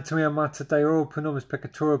 Santa Maria Mater Dei, ora pro nobis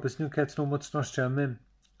peccatoribus, nunc et in mortis nostrae. Amen.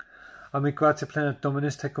 Ave gratia plena,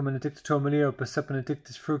 Dominus tecum, benedicta tu mulieribus sub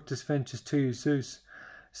benedictus fructus ventris tui, Jesus.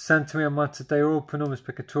 Santa Maria Mater Dei, ora pro nobis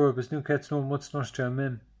peccatoribus, nunc et in mortis nostrae.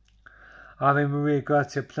 Amen. Ave Maria,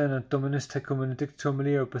 gratia plena, Dominus tecum, benedicta tu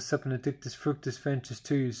mulieribus sub benedictus fructus ventris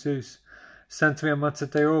tui, Jesus. Santa Maria Mater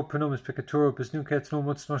Dei, ora pro nobis peccatoribus, nunc et in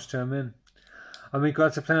mortis nostrae. Amen. Ave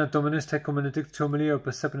gratia plena, Dominus tecum, benedicta tu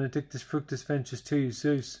mulieribus sub benedictus fructus ventris tui,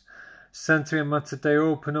 Jesus. Santa Maria Mater Dei,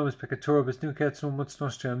 ora pro nobis peccatoribus, nunc et in mortis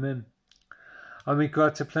nostrae. Amen. Ave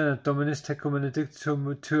gratia plena, Dominus tecum, benedicta tu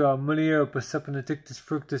mulieribus sub benedictus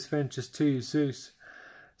fructus ventris tui, Jesus.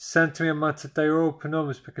 Santa Maria Mater Dei, ora pro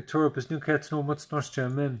nobis peccatoribus, nunc et in mortis nostrae.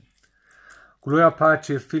 Amen. Gloria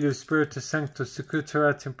Patri, Filio, Spiritus Sancto, secutor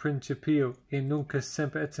et in principio, et nunc et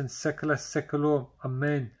semper et in saecula saeculorum.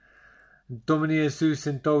 Amen. Domini Jesus,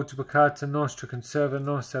 indulge peccata nostra, conserva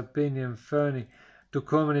nos a bene inferni, duc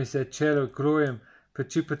homines et cielo gloriam,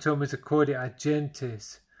 percipitur misericordia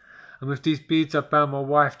agentes. And with these beads I bound my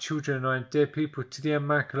wife, children, and I and dear people to the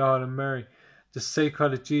Immaculate Heart of Mary, the Sacred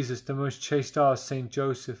Heart of Jesus, the most chaste Heart of Saint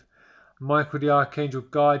Joseph, Michael the Archangel,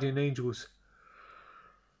 guardian angels,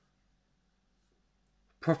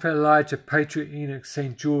 Prophet Elijah, Patriarch Enoch,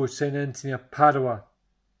 Saint George, Saint Anthony of Padua,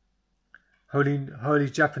 Holy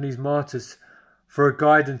Japanese Martyrs, for a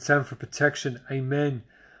guidance and for protection. Amen.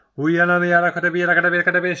 I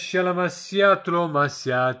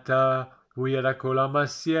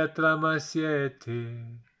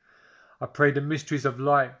pray the mysteries of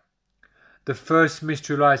light. The first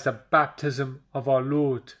mystery lies the baptism of our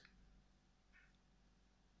Lord.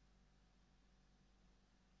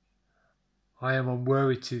 I am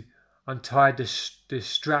unworthy to untie the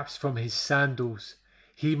straps from his sandals.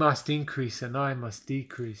 He must increase and I must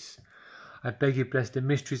decrease. I beg you, bless the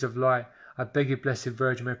mysteries of light. I beg you, Blessed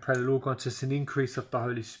Virgin, may pray the Lord grant us an increase of the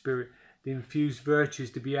Holy Spirit, the infused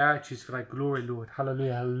virtues, the beatitudes for thy glory, Lord.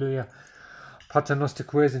 Hallelujah, hallelujah. Pater noster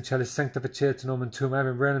qui es in celis, sanctificetur nomen tuum,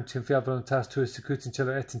 ave regnum tuum, fiat voluntas tua, sicut in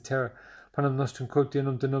cielo et in terra. Panem nostrum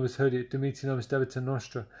quotidianum de nobis hodie, et dimitti nobis debita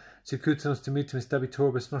nostra, sicut nos dimittimus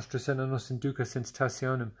debitoribus nostris, et non nos inducas in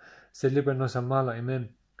tentationem, sed libera nos a mala. Amen.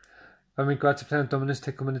 Ave gratia plena, Dominus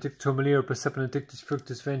tecum, benedicta tu mulieribus sub benedictus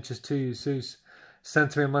fructus ventris tui, Jesus.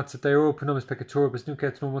 Santa Maria Mater Dei, ora pro nobis peccatoribus, nunc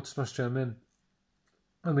et in mortis nostrae. Amen.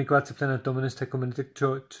 Ave gratia plena, Dominus tecum,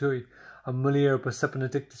 benedicta tui mulieribus sub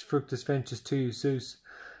benedictus fructus ventris tui, Jesus.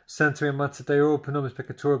 Santa Maria Mater Dei, ora pro nobis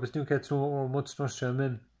peccatoribus, nunc et in mortis nostrae.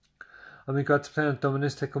 Amen. Ave gratia plena,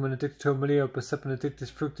 Dominus tecum, benedicta tu mulieribus sub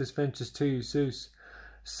benedictus fructus ventris tui, Jesus.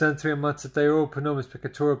 Santa Maria Mater Dei, ora pro nobis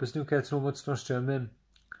peccatoribus, nunc et in mortis nostrae. Amen.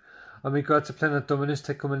 Ave gratia plena, Dominus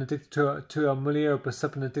tecum, benedicta tu mulieribus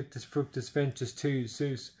sub benedictus fructus ventris tui,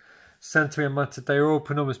 Jesus. Santa Maria Mater Dei, ora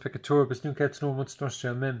pro nobis peccatoribus, nunc et in mortis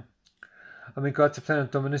nostrae. Amen. Ave gratia plena,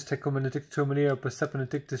 Dominus tecum, benedicta tu mulieribus sub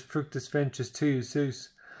benedictus fructus ventris tui, Jesus.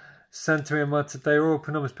 Santa Maria Mater Dei, ora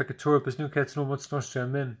pro nobis peccatoribus, nunc et in mortis nostrae.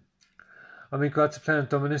 Amen. Ave gratia plena,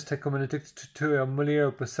 Dominus tecum, benedicta tu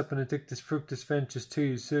mulieribus sub benedictus fructus ventris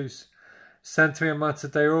tui, Jesus. Santa Maria Mater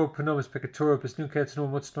Dei, ora pro nobis peccatoribus, nunc et in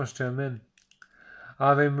mortis nostrae. Amen.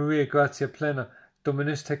 Ave Maria, gratia plena,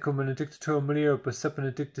 Dominus tecum, benedicta tu mulieribus sub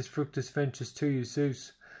benedictus fructus ventris tui,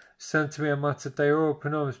 Jesus. Santa Maria Mater Dei, ora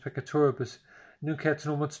pro nobis peccatoribus, nunc et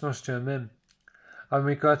in mortis nostrae. Amen.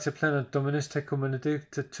 Ave gratia plena, Dominus tecum,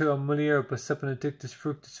 benedicta tu mulieribus sub benedictus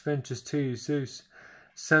fructus ventris tui, Jesus.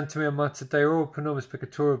 Santa Maria Mater Dei, ora pro nobis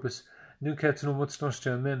peccatoribus, nunc et in mortis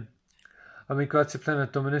nostrae. Amen. Ave gratia plena,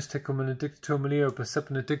 Dominus tecum, benedicta tu mulieribus sub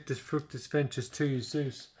benedictus fructus ventris tui,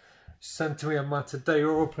 Jesus. Santa Maria Mater Dei,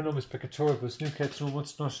 ora pro nobis peccatoribus, nunc et in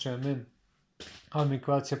mortis nostrae. Amen. Ave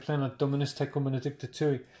gratia plena, Dominus tecum, benedicta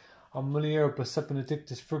tui, mulieribus et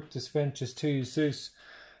benedictus fructus ventris tui, Jesus.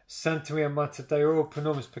 Santa Maria Mater Dei, ora pro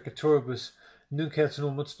nobis peccatoribus, nunc et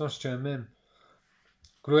in mortis nostrae. Amen.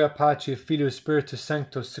 Gloria Patri, Filio, Spiritus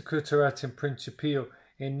Sancto, secutor et in principio,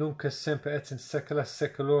 et nunc et semper et in saecula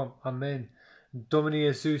saeculorum. Amen. Domini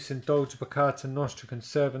Jesus, indulge peccata nostra,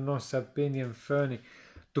 conserva nos ab bene inferni,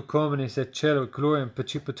 duc homines et cielo, gloria and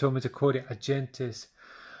percipitur misericordia agentes.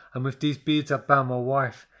 And with these beads I bow my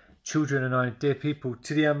wife, children, and I, dear people,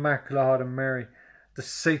 to the Immaculate Heart of Mary, the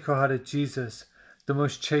Sacred Heart of Jesus, the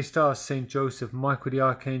most chaste heart of Saint Joseph, Michael the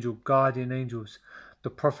Archangel, guardian angels, the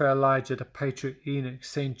Prophet Elijah, the Patriarch Enoch,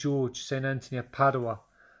 Saint George, Saint Anthony of Padua,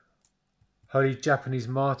 Holy Japanese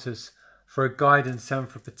Martyrs, for a guidance and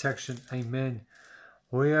for protection. Amen.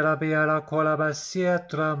 Iera biara colaba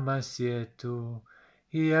sietra masietu,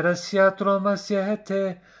 iera siatro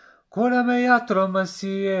masiete, cola meatro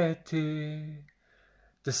masiete.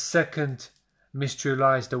 The second mystery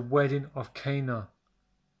lies the wedding of Cana.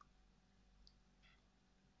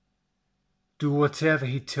 Do whatever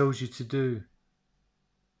he tells you to do.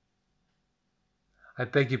 I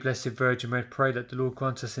beg you, Blessed Virgin Mary, pray that the Lord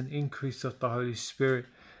grant us an increase of the Holy Spirit,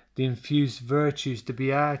 the infused virtues, the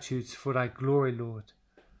beatitudes for thy glory, Lord.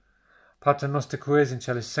 Pater noster qui es in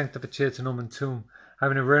celis, sanctificetur nomen tuum,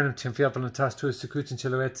 having regnum tium fiat voluntas tua, secutum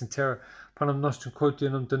cielo et in terra, panem nostrum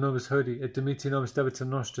quotidianum de nobis hodie, et dimitti nobis debitum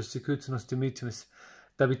nostrum, secutum nos dimittimus,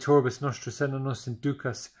 debitoribus nostris, et non nos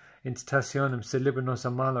inducas in tentationem, sed libera nos a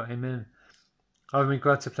malo. Amen. Ave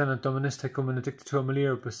gratia plena, Dominus tecum, benedicta tua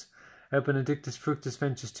mulieribus, et benedictus fructus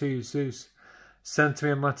ventris tui, Jesus. Santa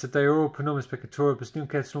Maria Mater Dei, ora pro nobis peccatoribus,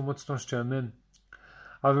 nunc et in mortis nostrae. Amen.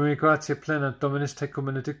 Ave gratia plena, Dominus tecum,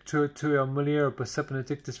 benedicta tua mulieribus, et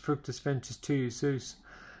benedictus fructus ventris tui, Jesus.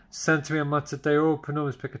 Santa Maria Mater Dei, ora pro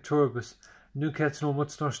nobis peccatoribus, nunc et in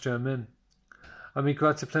mortis nostrae. Amen. Ave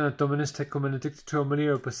gratia plena, Dominus tecum, benedicta tua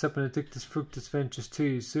mulieribus, et benedictus fructus ventris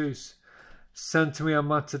tui, Jesus. Santa Maria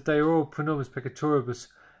Mater Dei, ora pro nobis peccatoribus,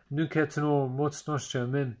 nunc et in mortis nostrae.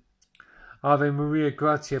 Amen. Ave Maria,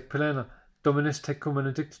 gratia plena, Dominus tecum,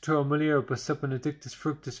 benedicta tua mulieribus, et benedictus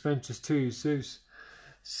fructus ventris tui, Jesus.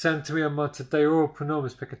 Santa Maria Mater Dei, ora pro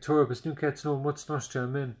nobis peccatoribus, nunc et in mortis nostrae.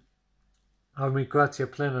 Amen. Ave gratia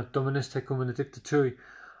plena, Dominus tecum, benedicta tui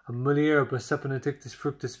mulieribus, et benedictus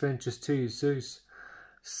fructus ventris tui, Jesus.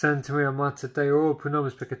 Santa Maria Mater Dei, ora pro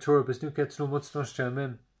nobis peccatoribus, nunc et in mortis nostrae.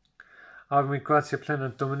 Amen. Ave gratia plena,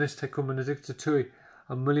 Dominus tecum, benedicta tui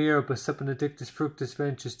mulieribus, et benedictus fructus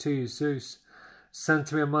ventris tui, Jesus.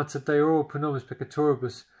 Santa Maria Mater Dei, ora pro nobis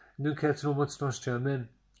peccatoribus, nunc et in mortis nostrae. Amen.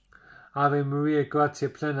 Ave Maria, gratia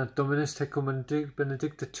plena, Dominus tecum,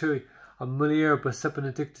 benedicta tui mulieribus, et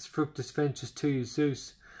benedictus fructus ventris tui,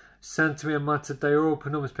 Jesus. Santa Maria Mater Dei, ora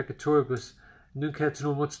pro nobis peccatoribus, nunc et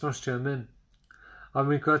in mortis nostrae. Amen.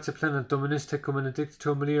 Ave gratia plena, Dominus tecum, benedicta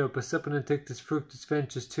tua mulieribus, et benedictus fructus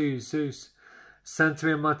ventris tui, Jesus. Santa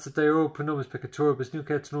Maria Mater Dei, ora pro nobis peccatoribus,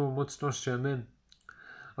 nunc et in mortis nostrae. Amen.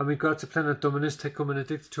 Ave gratia plena, Dominus tecum,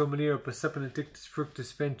 benedicta tua mulieribus, et benedictus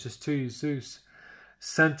fructus ventris tui, Jesus.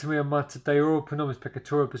 Santa Maria Mater Dei, ora pro nobis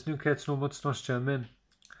peccatoribus, nunc et in mortis nostrae. Amen.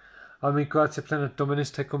 Ave gratia plena, Dominus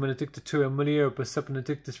tecum, benedicta tua mulieribus, et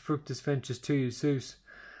benedictus fructus ventris tui, Jesus.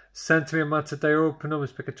 Santa Maria Mater Dei, ora pro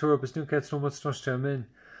nobis peccatoribus, nunc et in mortis nostrae. Amen.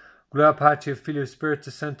 Gloria Patri, Filio,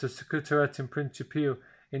 Spiritus Sancto, secutor et in principio,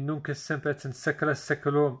 et nunc et semper et in saecula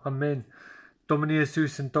saeculorum. Amen. Domini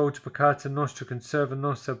Jesus, indulge peccata nostra, conserva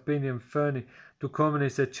nos ab bene inferni, duc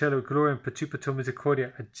homines et cielo, gloria and percipitur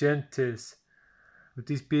misericordia agentes. With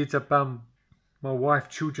these beads I bound my wife,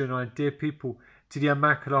 children, and I, dear people, to the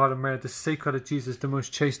Immaculate Heart of Mary, the Sacred Heart of Jesus, the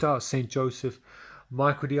most chaste heart of Saint Joseph,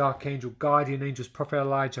 Michael the Archangel, guardian angels, Prophet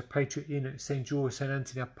Elijah, Patriarch Enoch, Saint George, Saint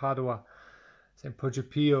Anthony of Padua, Saint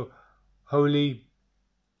Pio, Holy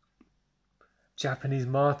Japanese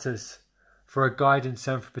Martyrs, for a guidance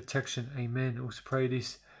and for protection. Amen. Also pray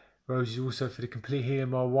these roses also for the complete healing of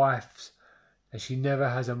my wife's, that she never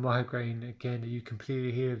has a migraine again, that you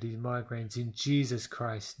completely heal of these migraines in Jesus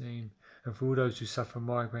Christ's name, and for all those who suffer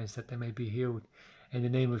migraines, that they may be healed in the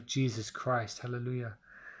name of Jesus Christ. Hallelujah.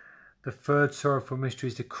 The third sorrowful mystery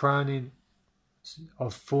is the crowning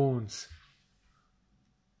of thorns.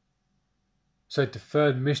 So the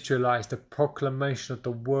third mystery lies the proclamation of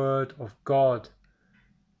the word of God.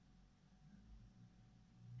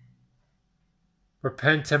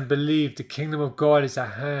 Repent and believe, the kingdom of God is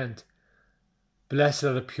at hand. Blessed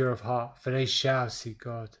are the pure of heart, for they shall see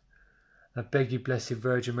God. I beg you, Blessed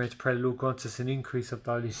Virgin Mary, to pray the Lord grant us an increase of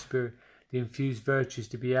the Holy Spirit, the infused virtues,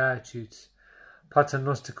 the beatitudes, Pater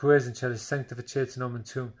noster qui es in celis, sanctificetur nomen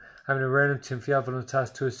tuum, having regnum tuum fiat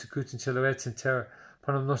voluntas tua sicut in cielo et in terra,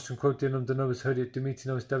 panem nostrum quotidianum de nobis hodie, et dimitti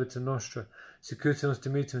nobis debita nostra, sicut nos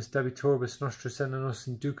dimittimus debitoribus nostris, et non nos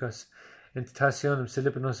inducas in tentationem, sed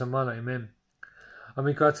libera nos a malo. Amen.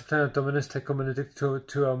 Amen. Gratia plena Dominus tecum, benedicta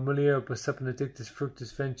tua mulieribus, et benedictus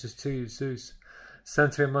fructus ventris tui, Iesus.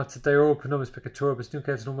 Sancta Mater Dei, ora pro nobis peccatoribus, nunc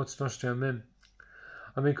et in hora mortis nostrae. Amen.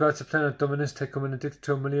 Amen. Gratia plena Dominus tecum, benedicta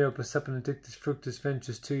tua mulieribus, et benedictus fructus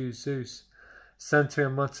ventris tui, Iesus. Sancta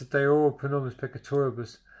Mater Dei, ora pro nobis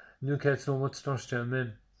peccatoribus, nunc et in hora mortis nostrae.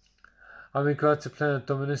 Amen. Amen. Gratia plena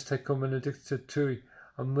Dominus tecum, benedicta tui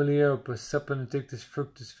mulieribus, et benedictus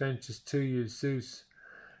fructus ventris tui, Iesus.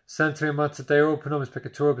 Sancta Mater Dei, ora pro nobis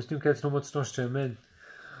peccatoribus, nunc et in hora mortis nostrae. Amen.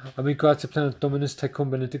 Amen. Gratia plena Dominus tecum,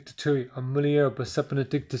 benedicta tui mulieribus, et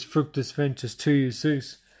benedictus fructus ventris tui,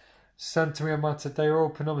 Iesus. Sancta Mater Dei, ora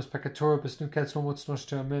pro nobis peccatoribus, nunc et in hora mortis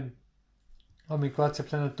nostrae. Amen. Amen. Gratia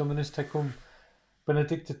plena Dominus tecum,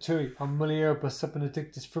 benedicta tui mulieribus, et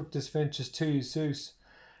benedictus fructus ventris tui, Iesus.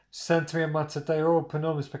 Sancta Mater Dei, ora pro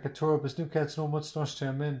nobis peccatoribus, nunc et in hora mortis nostrae.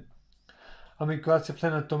 Amen. Amen. Gratia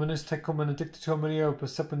plena Dominus tecum, benedicta tua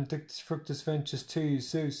mulieribus, et benedictus fructus ventris tui,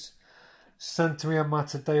 Iesus. Sancta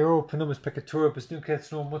Mater Dei, ora pro nobis peccatoribus, nunc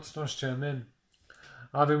et in hora mortis nostrae. Amen.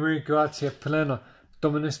 Ave Maria, gratia plena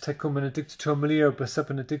Dominus tecum, benedicta tua mulieribus, et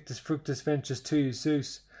benedictus fructus ventris tui,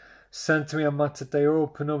 Iesus. Sancta Mater Dei, ora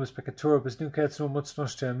pro nobis peccatoribus, nunc et in hora mortis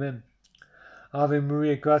nostrae. Amen. Ave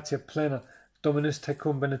Maria, gratia plena Dominus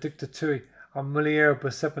tecum, benedicta tui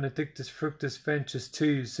mulieribus, et benedictus fructus ventris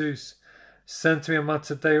tui, Iesus. Sancta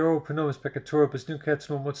Mater Dei, ora pro nobis peccatoribus, nunc et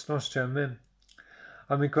in hora mortis nostrae. Amen.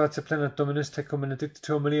 Amen. Gratia plena Dominus tecum, benedicta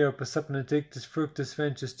tua mulieribus, et benedictus fructus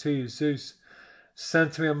ventris tui, Iesus.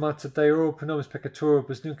 Sancta Mater Dei, ora pro nobis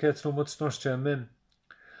peccatoribus, nunc et in hora mortis nostrae. Amen.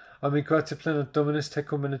 Amen. Gratia plena Dominus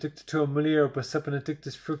tecum, benedicta tua mulieribus, et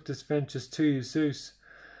benedictus fructus ventris tui, Iesus.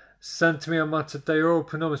 Sancta Mater Dei, ora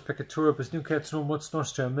pro nobis peccatoribus, nunc et in hora mortis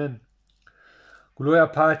nostrae. Amen. Gloria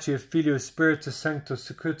Patri et Filio et Spiritus Sancto,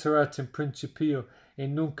 sicut erat in principio, et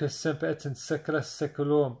nunc et semper et in saecula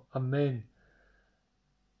saeculorum. Amen.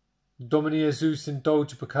 Domini Iesus,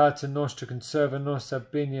 indulge peccata nostra, conserva nos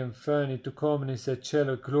ab bene inferni, ducominis et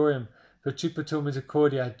cielo gloriam, percipitur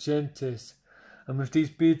misericordia gentes. And with these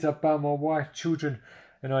beads I bow my wife, children,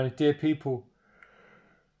 and our dear people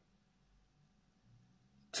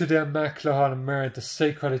to the Immaculate Heart of Mary, the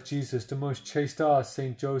Sacred Heart of Jesus, the most chaste heart,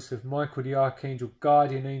 Saint Joseph, Michael the Archangel,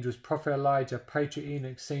 guardian angels, Prophet Elijah, Patriarch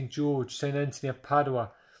Enoch, Saint George, Saint Anthony of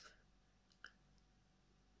Padua,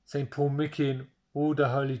 Saint Paul Miki, and all the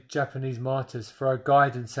holy Japanese martyrs, for our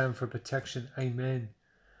guidance and for protection. Amen.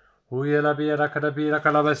 The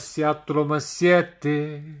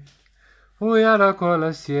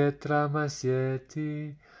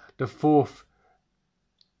fourth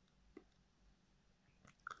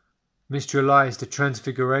mystery lies the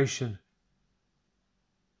Transfiguration.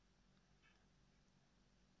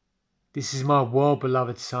 This is my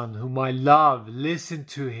well-beloved Son, whom I love. Listen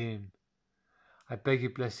to him. I beg you,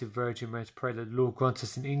 Blessed Virgin Mary, to pray that the Lord grant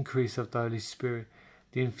us an increase of the Holy Spirit,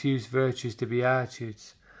 the infused virtues, the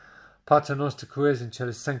Beatitudes. Pater noster qui es in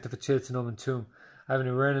celis, sanctificetur nomen tuum, having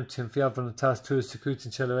regnum tuum, fiat voluntas tua, sicut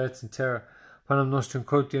in cielo et in terra, panem nostrum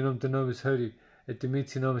quotidianum de nobis hodie, et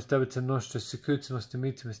dimitti nobis debita nostra, sicut nos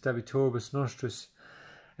dimittimus debitoribus nostris,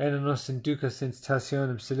 et non nos inducas in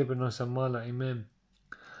tentationem, sed libera nos a malo. Amen.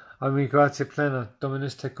 Amen. Gratia plena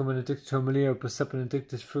Dominus tecum, benedicta tua mulieribus, et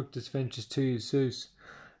benedictus fructus ventris tui, Iesus.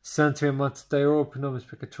 Sancta Mater Dei, ora pro nobis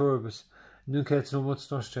peccatoribus, nunc et in hora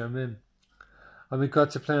mortis nostrae. Amen. Amen.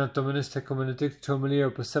 Gratia plena Dominus tecum, benedicta tua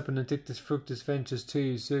mulieribus, et benedictus fructus ventris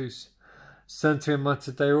tui, Iesus. Sancta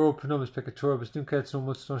Mater Dei, ora pro nobis peccatoribus, nunc et in hora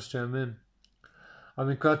mortis nostrae. Amen.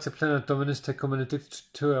 Amen. Gratia plena Dominus tecum, benedicta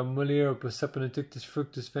tua mulieribus, et benedictus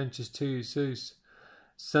fructus ventris tui, Iesus.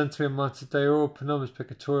 Sancta Mater Dei, ora pro nobis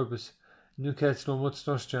peccatoribus, nunc et in hora mortis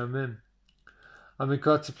nostrae. Amen. Amen.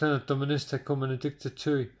 Gratia plena Dominus tecum, benedicta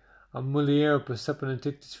tui mulieribus, et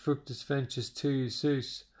benedictus fructus ventris tui,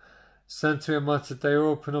 Iesus. Sancta Mater Dei,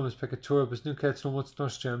 ora pro nobis peccatoribus, nunc et in hora mortis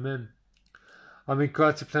nostrae. Amen. Amen.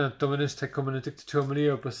 Gratia plena Dominus tecum, benedicta tua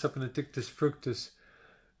mulieribus, et benedictus fructus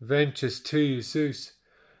ventris tui, Iesus.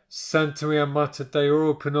 Sancta Mater Dei,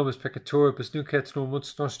 ora pro nobis peccatoribus, nunc et in hora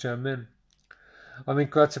mortis nostrae. Amen. Amen.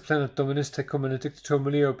 Gratia plena Dominus tecum, benedicta tua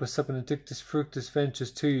mulieribus, et benedictus fructus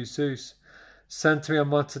ventris tui, Iesus. Sancta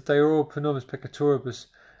Mater Dei, ora pro nobis peccatoribus,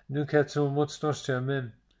 nunc et in hora mortis nostrae.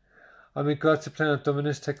 Amen. Amen. Gratia plena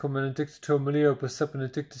Dominus tecum, benedicta tua mulieribus, et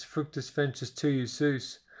benedictus fructus ventris tui,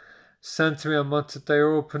 Iesus. Sancta Mater Dei,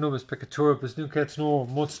 ora pro nobis peccatoribus, nunc et in hora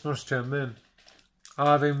mortis nostrae. Amen.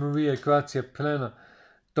 Ave Maria, gratia plena,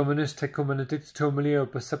 Dominus tecum, benedicta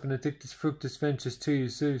mulieribus, benedictus fructus ventris tui,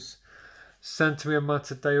 Iesus. Santa Maria,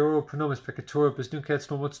 Mater Dei, ora pro nobis peccatoribus, nunc et in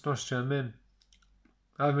hora mortis nostre. Amen.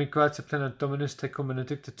 Ave Maria, gratia plena, Dominus tecum,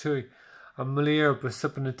 benedicta tui,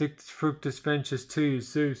 mulieribus, benedictus fructus ventris tui,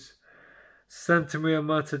 Iesus. Santa Maria,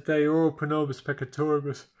 Mater Dei, ora pro nobis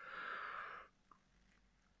peccatoribus,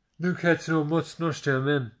 nunc et in hora mortis nostre.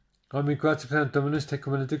 Amen. Ave Maria, gratia plena, Dominus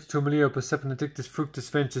tecum, benedicta mulieribus, benedictus fructus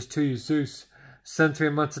ventris tui, Iesus. Santa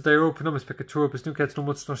Maria, Mater Dei, ora pro nobis peccatoribus, nunc et in hora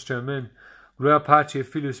mortis nostre. Amen. Gloria Patri et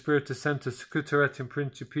Filio Spiritus Sanctus, secutor et in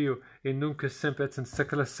principio, et nunc et semper et in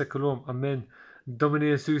saecula saeculorum. Amen.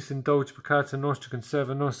 Domine Iesus, indulge peccata nostra,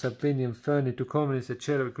 conserva nos ab bene inferni, duc homines et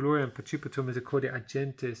caelo, gloria and pacificatur misericordia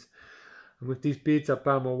agentes. And with these beads I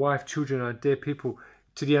bow my wife, children, and our dear people,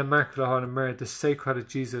 to the Immaculate Heart of Mary, the Sacred Heart of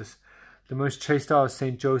Jesus, the most chaste Heart of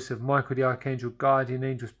Saint Joseph, Michael the Archangel, guardian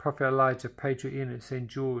angels, Prophet Elijah, Patriot Enoch, Saint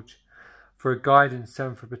George, for a guidance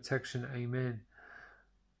and for protection. Amen.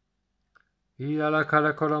 Iala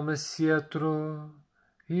calacola messiatro,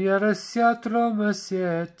 iala siatro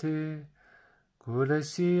messiete, cula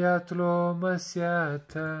siatro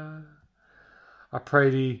messiata. I pray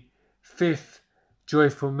the fifth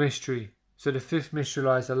joyful mystery. So the fifth mystery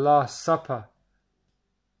lies the Last Supper.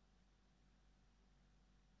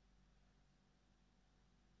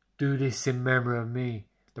 Do this in memory of me,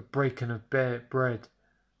 the breaking of bread.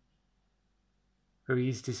 Who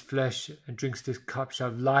eats this flesh and drinks this cup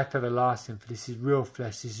shall have life everlasting, for this is real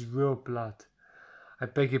flesh, this is real blood. I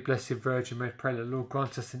beg you, Blessed Virgin, may pray that the Lord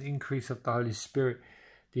grant us an increase of the Holy Spirit,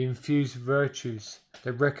 the infused virtues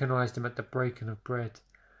that recognize them at the breaking of bread.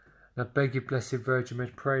 And I beg you, Blessed Virgin, may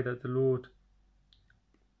pray that the Lord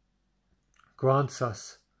grants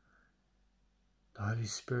us the Holy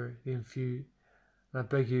Spirit, the infused. And I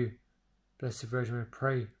beg you, Blessed Virgin, may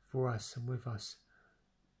pray for us and with us.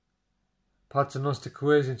 Pater noster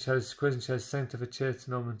qui in caelis sanctificetur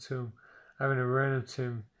nomen tuum, avena regnum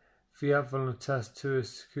tuum, fiat voluntas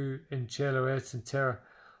tuus, qui in cielo et in terra,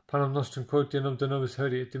 panem nostrum quotidianum da nobis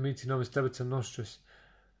hodie, et dimiti nobis debita nostris,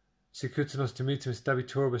 sicut nos dimittimus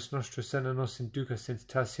debitoribus nostris, et nos inducas in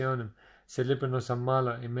tentationem, sed libera nos a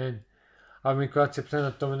malo. Amen. Ave Maria, gratia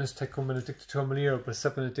plena, Dominus tecum, benedicta tu mulieribus,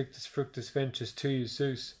 et benedictus fructus ventris tui,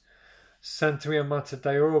 Iesus. Santa Maria, Mater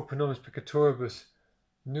Dei, ora pro nobis peccatoribus,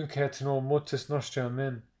 nunc et in hora mortis nostre.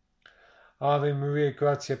 Amen. Ave Maria,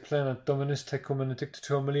 gratia plena, Dominus tecum, benedicta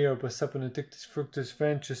tu mulieribus, et benedictus fructus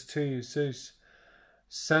ventris tui, Iesus.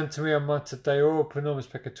 Santa Maria, Mater Dei, ora pro nobis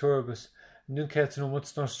peccatoribus, nunc et in hora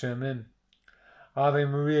mortis nostre. Amen. Ave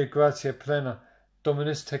Maria, gratia plena,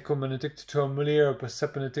 Dominus tecum, benedicta tu mulieribus,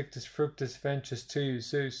 et benedictus fructus ventris tui,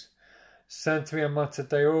 Iesus. Santa Maria, Mater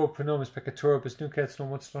Dei, ora pro nobis peccatoribus, nunc et in hora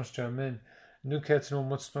mortis nostre. Amen. Nunc et in hora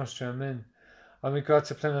mortis nostre. Amen. Ave Maria,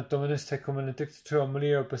 gratia plena, Dominus tecum, benedicta tu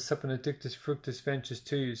mulieribus, et benedictus fructus ventris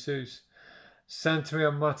tui, Iesus. Santa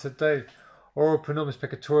Maria, Mater Dei, ora pro nobis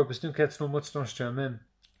peccatoribus, nunc et in hora mortis nostre. Amen.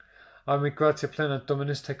 Ave Maria, gratia plena,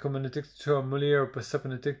 Dominus tecum, benedicta tu mulieribus, et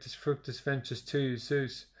benedictus fructus ventris tui,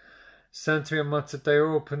 Iesus. Santa Maria, Mater Dei,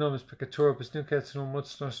 ora pro nobis peccatoribus, nunc et in hora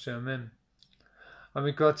mortis nostre. Amen. Ave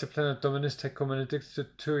Maria, gratia plena, Dominus tecum, benedicta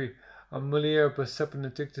tui mulieribus, et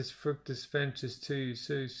benedictus fructus ventris tui,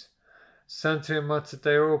 Iesus. Santa Maria, Mater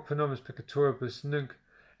Dei, ora pro nobis peccatoribus, nunc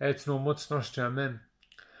et in hora mortis nostre. Amen.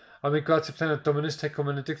 Ave Maria, gratia plena, Dominus tecum,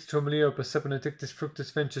 benedicta tu mulieribus, et benedictus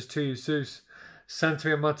fructus ventris tui, Iesus. Santa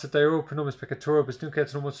Maria, Mater Dei, ora pro nobis peccatoribus, nunc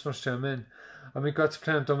et in hora mortis nostre. Amen. Ave Maria, gratia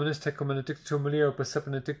plena, Dominus tecum, benedicta tu mulieribus, et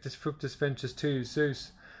benedictus fructus ventris tui,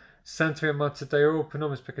 Iesus. Santa Maria, Mater Dei, ora pro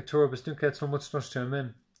nobis peccatoribus, nunc et in hora mortis nostre.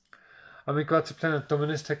 Amen. Ave Maria, gratia plena,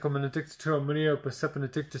 Dominus tecum, benedicta tu mulieribus, et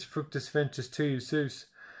benedictus fructus ventris tui, Iesus.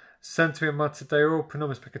 Santa Maria, Mater Dei, ora pro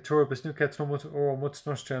nobis peccatoribus, nunc et in hora mortis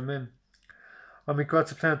nostre. Amen. Ave Maria,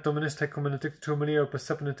 gratia plena, Dominus tecum, benedicta tu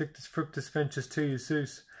mulieribus, et benedictus fructus ventris tui,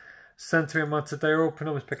 Iesus. Santa Maria, Mater Dei, ora pro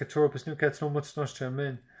nobis peccatoribus, nunc et in hora mortis nostre.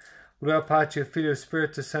 Amen. Gloria Patri et Filio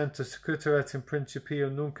Spiritus Sanctus, secutor et in principio,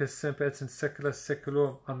 nunc et semper et in saecula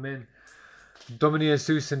saeculorum. Amen. Domine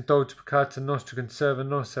Iesus, indulge peccata nostra, conserva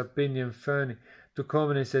nos ab bene inferni, duc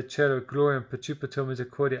homines et caelo, gloria and pacificatur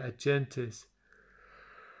misericordia agentes.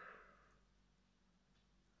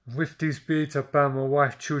 With these beads I bow my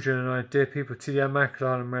wife, children, and our dear people to the Immaculate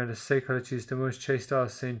Heart of Mary, the Sacred Heart of Jesus, the most chaste Heart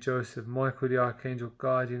of Saint Joseph, Michael the Archangel,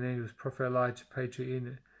 guardian angels, Prophet Elijah, Patriot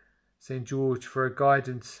Enoch, Saint George, for a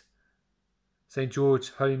guidance. Saint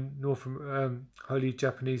George, Holy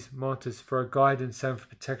Japanese Martyrs, for a guidance and for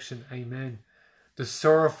protection. Amen. The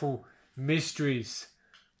sorrowful mysteries.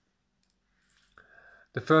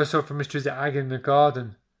 The first sorrowful mystery is the agony in the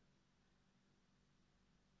garden.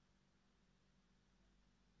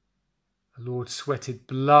 Lord sweated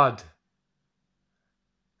blood,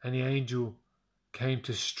 and the angel came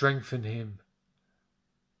to strengthen him.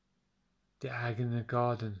 The agony in the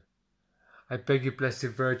garden. I beg you, Blessed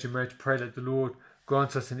Virgin Mary, to pray that the Lord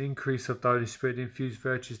grant us an increase of the Holy Spirit, infused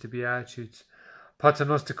virtues to be attitudes. Pater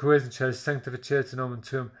noster qui es in cielo, sanctificetur nomen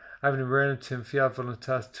tuum, adveniat regnum tuum, fiat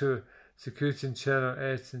voluntas tua, sicut in cielo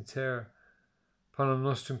et in terra. Panem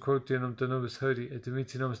nostrum quotidianum da nobis hodie, et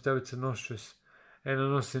dimitte nobis debita nostris, et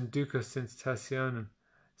non nos inducas in tentationem,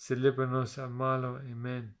 sed libera nos a malo.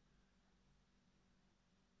 Amen.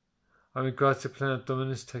 Amen. Gratia plena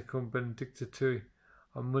Dominus tecum, benedicta tui,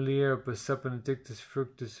 mulieribus sub benedictus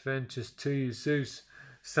fructus ventris tui, Jesus.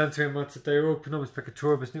 Santa Mater Dei, ora pro nobis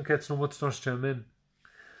peccatoribus, nunc et in mortis nostre. Amen.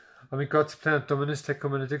 Amen. Gratia plena Dominus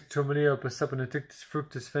tecum, benedicta tu mulieribus sub benedictus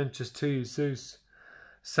fructus ventris tui, Jesus.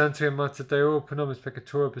 Santa Mater Dei, ora pro nobis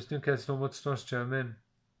peccatoribus, nunc et in mortis nostre. Amen.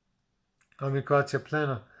 Amen. Gratia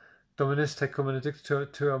plena Dominus tecum, benedicta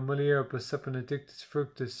tu mulieribus sub benedictus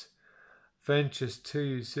fructus ventris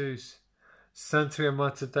tui, Jesus. Santa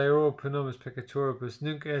Mater Dei, ora pro nobis peccatoribus,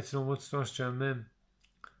 nunc et in mortis nostre. Amen.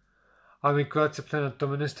 Amen. Gratia plena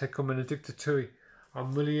Dominus tecum, benedicta tui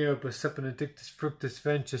mulieribus sub benedictus fructus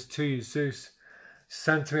ventris tui, Jesus.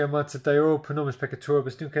 Santa Mater Dei, ora pro nobis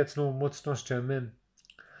peccatoribus, nunc et in mortis nostre. Amen.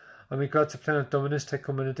 Amen. Gratia plena Dominus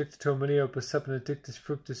tecum, benedicta tu mulieribus sub benedictus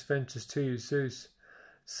fructus ventris tui, Jesus.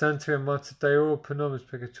 Santa Mater Dei, ora pro nobis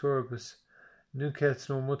peccatoribus, nunc et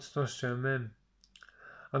in mortis nostre. Amen.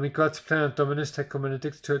 Amen. Gratia plena Dominus tecum,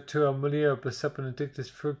 benedicta tu mulieribus sub benedictus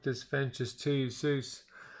fructus ventris tui, Jesus.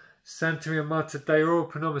 Santa Mater Dei, ora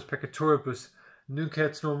pro nobis peccatoribus, nunc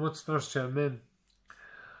et in mortis nostre. Amen.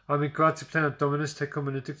 Amen. Gratia plena Dominus tecum,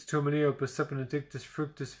 benedicta tu mulieribus sub benedictus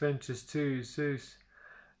fructus ventris tui, Jesus.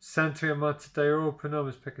 Santa Mater Dei, ora pro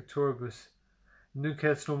nobis peccatoribus, nunc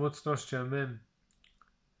et in mortis nostre. Amen.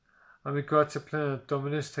 Amen. Gratia plena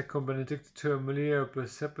Dominus tecum, benedicta tu mulieribus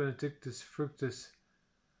sub benedictus fructus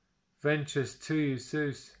ventris tui,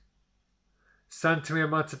 Jesus. Santa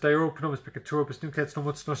Mater Dei, ora pro nobis peccatoribus, nunc et in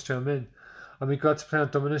mortis nostre. Amen. Amen. Gratia plena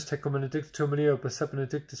Dominus tecum, benedicta tu mulieribus sub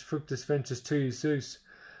benedictus fructus ventris tui, Jesus.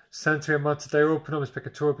 Santa Mater Dei, ora pro nobis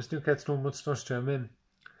peccatoribus, nunc et in mortis nostre. Amen.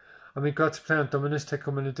 Amen. Gratia plena Dominus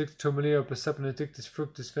tecum, benedicta tu mulieribus sub benedictus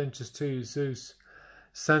fructus ventris tui, Jesus.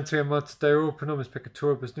 Santa Mater Dei, ora pro nobis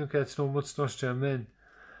peccatoribus, nunc et in mortis nostre. Amen.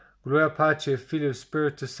 Gloria Patri, Filio,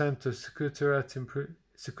 Spiritus Sancto, secutor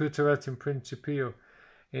et in principio,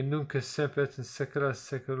 et nunc et semper et in saecula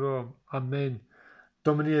saeculorum. Amen.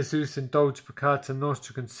 Domine Jesus, indulge peccata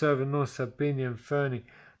nostra, conserva nos a bene inferni,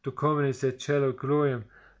 duc homines et cielo gloriam,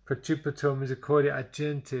 precipitur misericordia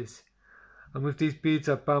agentes. And with these beads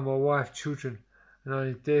I bound my wife, children, and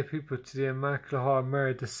our dear people to the Immaculate Heart of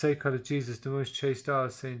Mary, the sacred of Jesus, the most chaste hour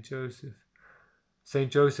of Saint Joseph.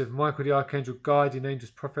 Saint Joseph, Michael the Archangel, guardian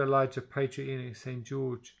angels, Prophet Elijah, Patriot Enoch, Saint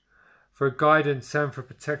George, for guidance and for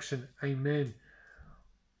protection. Amen.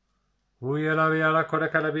 The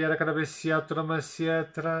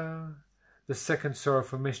second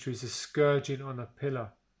sorrowful mystery is the scourging on a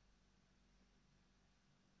pillar.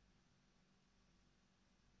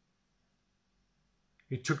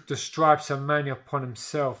 He took the stripes of many upon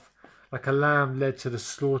himself, like a lamb led to the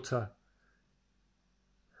slaughter.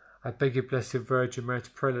 I beg you, Blessed Virgin Mary,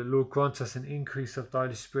 to pray that Lord grant us an increase of the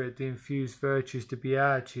Holy Spirit, the infused virtues, the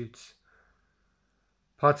beatitudes.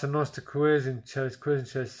 Pater noster qui es in cielo,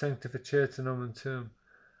 sanctificetur nomen tuum,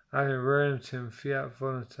 adveniat regnum tuum, fiat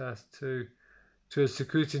voluntas tua,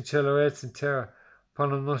 sicut in cielo et in terra.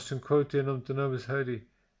 Panem nostrum quotidianum da nobis hodie,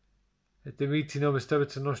 et dimitte nobis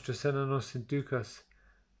debita nostris, et non nos inducas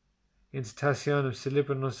in tentationem, sed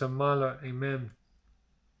libera nos a malo. Amen.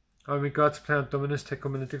 Amen. Gratia plena Dominus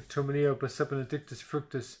tecum, benedicta tu mulieribus sub benedictus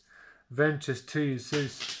fructus ventris tui,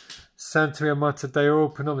 Jesus. Santa Mater Dei, ora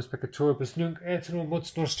pro nobis peccatoribus, nunc et in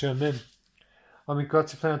mortis nostre. Amen. Amen.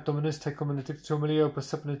 Gratia plena Dominus tecum, benedicta tu mulieribus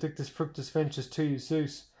sub benedictus fructus ventris tui,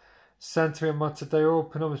 Jesus. Santa Mater Dei, ora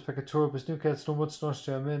pro nobis peccatoribus, nunc et in mortis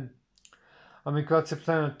nostre. Amen. Amen. Gratia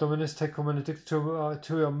plena Dominus tecum, benedicta tu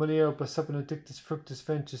mulieribus sub benedictus fructus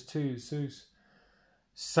ventris tui, Jesus.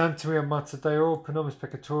 Santa Mater Dei, ora pro nobis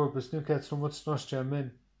peccatoribus, nunc et in mortis nostre.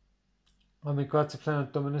 Amen. Amen. Gratia plena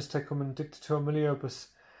Dominus tecum, benedicta tu mulieribus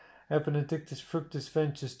et benedictus fructus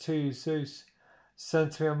ventris tui, Jesus.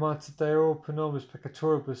 Santa Mater Dei, ora pro nobis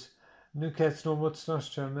peccatoribus, nunc et in mortis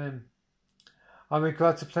nostre. Amen. Amen.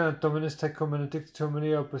 Gratia plena Dominus tecum, benedicta tu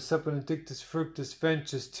mulieribus sub benedictus fructus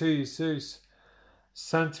ventris tui, Jesus.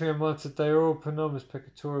 Santa Mater Dei, ora pro nobis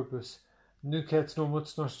peccatoribus, nunc et in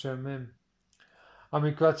mortis nostre. Amen.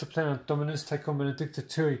 Amen. Gratia plena Dominus tecum, benedicta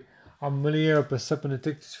tui mulieribus sub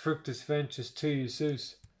benedictus fructus ventris tui,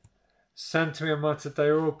 Jesus. Santa Maria Mater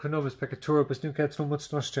Dei, ora pro nobis peccatoribus, nunc et in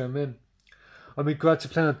mortis nostrae. Amen. Omni gratia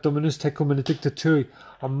plena Dominus tecum benedicta tui,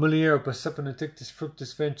 mulieribus et benedictus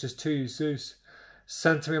fructus ventris tui, Iesus.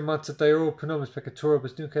 Santa Maria Mater Dei, ora pro nobis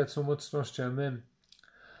peccatoribus, nunc et in mortis nostrae. Amen.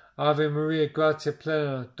 Ave Maria, gratia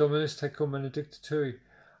plena, Dominus tecum benedicta tui,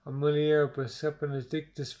 mulieribus et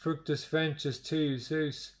benedictus fructus ventris tui,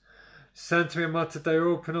 Iesus. Santa Maria Mater Dei,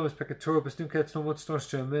 ora pro nobis peccatoribus, nunc et in mortis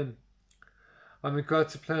nostrae. Amen. Ave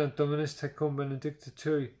gratia plena, Dominus tecum benedicta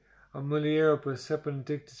tui, mulieribus et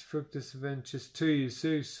benedictus fructus ventris tui,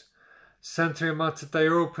 Iesus. Santa Maria Mater Dei,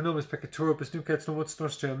 ora pro nobis peccatoribus, nunc et in mortis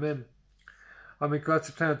nostrae. Amen. Ave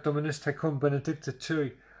gratia plena, Dominus tecum benedicta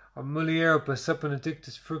tui, mulieribus et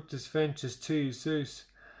benedictus fructus ventris tui, Iesus.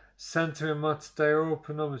 Santa Maria Mater Dei, ora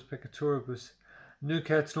pro nobis peccatoribus, nunc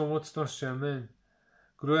et in mortis nostrae. Amen.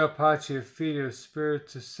 Gloria Patri et Filio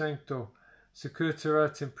Spiritus Sancto, sicut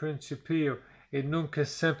erat in principio, et nunc et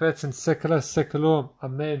semper et in saecula saeculorum.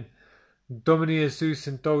 Amen. Domini Iesus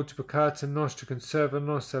indulge peccata nostra, conserva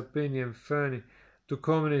nos a bene inferni, duc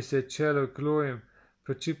homines et cielo gloriam,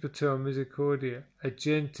 precipitur misericordia, et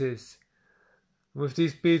gentes. And with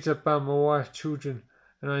these beads I bound my wife, children,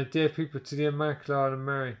 and I dear people to the Immaculate and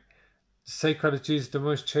Mary, the Sacred of Jesus, the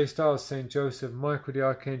most chaste Isle, Saint Joseph, Michael the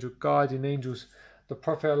Archangel, guardian angels, the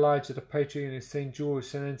Prophet Elijah, the Patriarch of Saint George,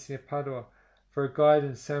 Saint Anthony of Padua, for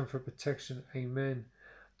guidance and for protection. Amen.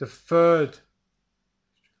 The third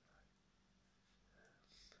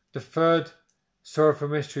sorrowful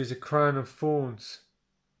mystery is a crown of thorns.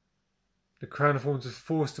 The crown of thorns was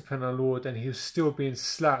forced upon our Lord, and he was still being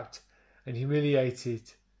slapped and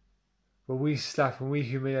humiliated. But we slap and we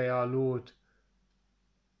humiliate our Lord.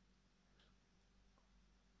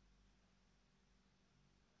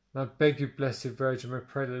 And I beg you, Blessed Virgin, I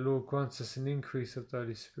pray that the Lord grants us an increase of the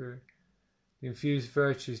Holy Spirit, the infused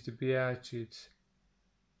virtues, the Beatitudes.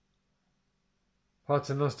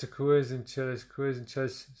 Pater noster qui es in celis,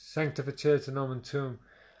 sanctificetur nomen tuum,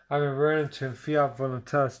 ave verentur fiat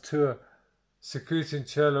voluntas tua, sicut in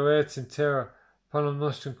cielo et in terra, panem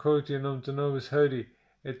nostrum quotidianum de nobis hodie,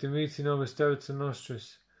 et dimitti nobis debita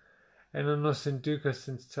nostris, et non nos inducas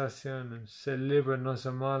in tentationem, sed libera nos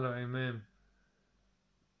a malo. Amen.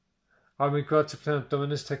 Ave gratia plena,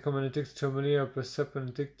 Dominus tecum benedicta mulieribus et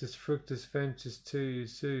benedictus fructus ventris tui,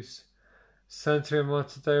 Iesus. Santa Maria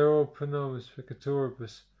Mater Dei, ora pro nobis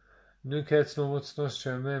peccatoribus, nunc et in mortis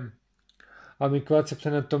nostrae. Amen. Ave gratia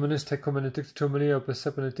plena, Dominus tecum benedicta mulieribus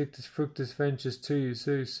et benedictus fructus ventris tui,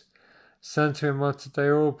 Iesus. Santa Maria Mater Dei,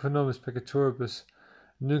 ora pro nobis peccatoribus,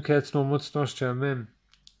 nunc et in mortis nostrae. Amen.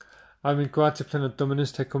 Ave gratia plena,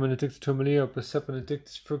 Dominus tecum benedicta mulieribus et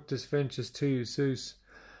benedictus fructus ventris tui, Iesus.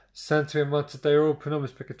 Santa Maria Mater Dei, ora pro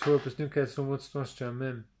nobis peccatoribus, nunc et in mortis nostrae.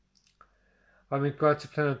 Amen. Ave gratia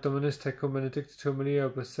plena, Dominus tecum benedicta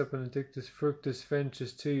mulieribus et benedictus fructus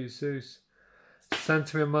ventris tui, Iesus.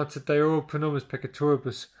 Santa Maria Mater Dei, ora pro nobis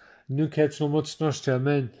peccatoribus, nunc et in mortis nostrae.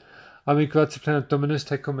 Amen. Ave gratia plena, Dominus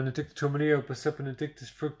tecum benedicta mulieribus et benedictus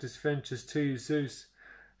fructus ventris tui, Iesus.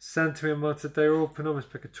 Santa Maria Mater Dei, ora pro nobis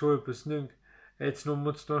peccatoribus, nunc et in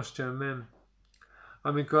mortis nostrae. Amen.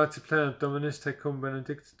 Ave gratia plena, Dominus tecum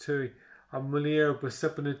benedicta tui, mulieribus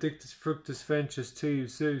et benedictus fructus ventris tui,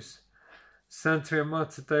 Iesus. Santa Maria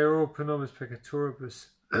Mater Dei, ora pro nobis peccatoribus,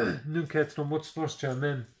 nunc et in mortis nostrae.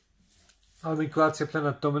 Amen. Ave gratia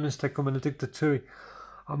plena, Dominus tecum benedicta tui,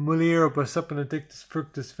 mulieribus et benedictus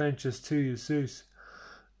fructus ventris tui, Iesus.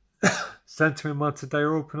 Santa Maria Mater Dei,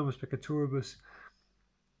 ora pro nobis peccatoribus,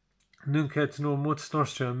 nunc et in mortis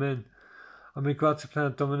nostrae. Amen. Ave gratia plena,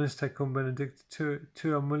 Dominus tecum benedicta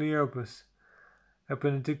tui, mulieribus et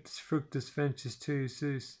benedictus fructus ventris tui,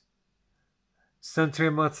 Iesus. Santa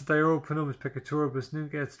Maria Mater Dei, ora pro nobis peccatoribus,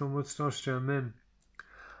 nunc et in mortis nostrae. Amen.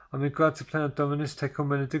 Ave gratia plena, Dominus tecum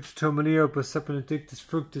benedicta mulieribus et benedictus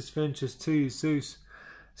fructus ventris tui, Iesus.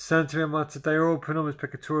 Santa Maria Mater Dei, ora pro nobis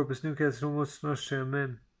peccatoribus, nunc et in mortis nostrae.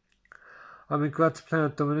 Amen. Ave gratia plena,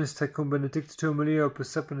 Dominus tecum benedicta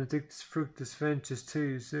mulieribus et benedictus fructus ventris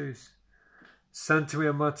tui, Iesus. Santa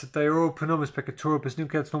Maria Mater Dei, ora pro nobis peccatoribus,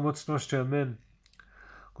 nunc et in mortis nostrae. Amen.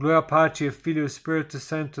 Gloria Patri et Filio Spiritus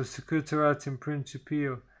Sancto, sicut erat in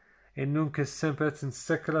principio, et nunc et semper et in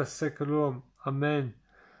saecula saeculorum. Amen.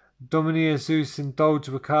 Domini Iesus indulge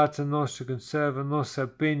peccata nostra, conserva nos a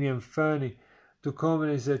bene inferni, duc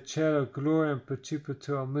homines et cielo gloriam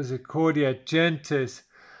precipitur misericordia gentes.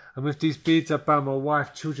 And with these beads I bound my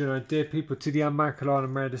wife, children, and dear people to the Immaculate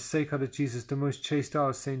and Mary, the Sacred of Jesus, the most chaste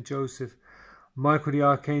Isle, Saint Joseph, Michael the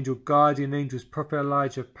Archangel, guardian angels, Prophet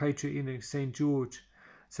Elijah, Patriarch, Saint George,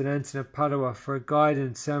 Saint Anthony of Padua, for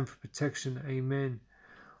guidance and for protection. Amen.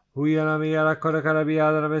 Huia la mia la coda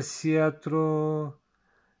carabiada la messiatro.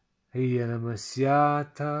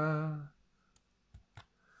 Hiyanamasiata.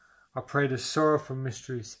 I pray the sorrowful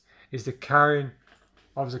mysteries is the carrying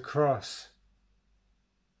of the cross.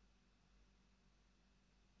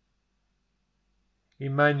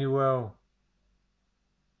 Emmanuel,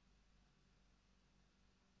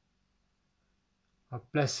 our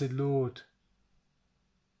blessed Lord,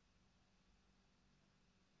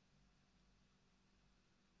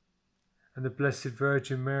 and the Blessed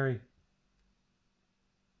Virgin Mary,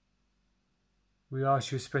 we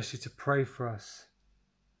ask you especially to pray for us.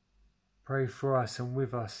 Pray for us and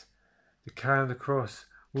with us. The carrying of the cross.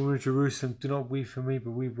 Woman of Jerusalem, do not weep for me,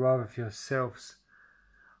 but weep rather for yourselves.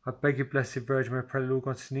 I beg you, Blessed Virgin Mary, pray the Lord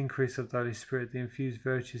grant us an increase of the Holy Spirit, the infused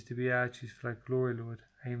virtues to be ours for thy glory, Lord.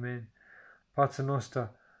 Amen. Pater noster,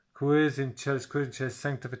 quis in celis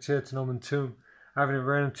sanctificetur nomen tuum, avere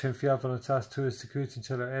regnum tuum fiat voluntas tua, secut in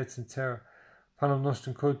cielo et in terra. Panem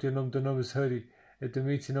nostrum quotidianum nom de nobis hodie, et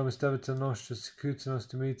dimitti nobis debitor nostris, secut nos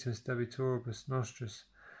dimittimus debitoribus nostris.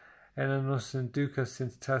 Et non nos inducas in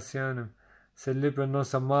tentationem, sed libera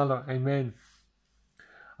nos a malo. Amen.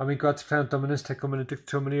 Amen. God's plan, Dominus tecum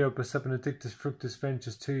benedictum omnibus, benedictus fructus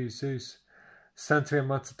ventris tui, Jesus. Sancta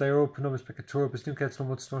Mater Dei, pro nobis peccatoribus, nunc et in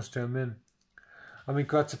mortis nostri. Amen. Amen.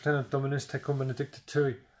 God's plan, Dominus tecum benedictum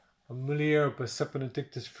tui, omnibus,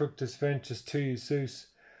 benedictus fructus ventris tui, Jesus.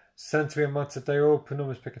 Sancta Mater Dei, pro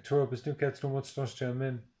nobis peccatoribus, nunc et in mortis nostri.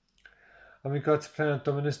 Amen. Amen. God's plan,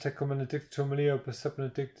 Dominus tecum benedictum omnibus,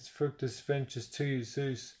 benedictus fructus ventris tui,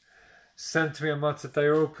 Jesus. Sancta Mater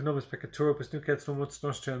Dei, pro nobis peccatoribus, nunc et in mortis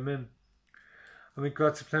nostri. Amen. Amen.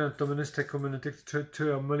 God's plan, Dominus tecum benedictum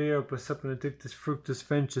tui, omnibus, benedictus fructus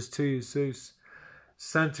ventris tui, Jesus.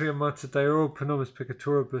 Sancta Mater Dei, pro nobis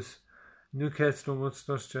peccatoribus, nunc et in mortis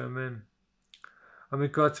nostri. Amen. Amen.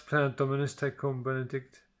 God's plan, Dominus tecum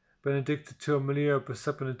benedictum tui, omnibus,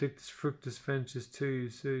 benedictus fructus ventris tui,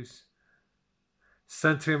 Jesus.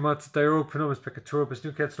 Sancta Mater Dei, pro nobis peccatoribus,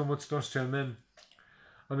 nunc et in mortis nostri. Amen.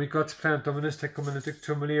 Amen. God's plan, Dominus tecum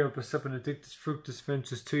benedictum omnibus, benedictus fructus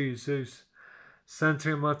ventris tui, Jesus.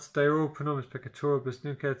 Sancta Mater Dei, pro nobis peccatoribus,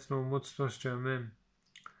 nunc et in mortis nostri. Amen.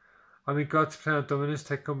 Amen. God's plan, Dominus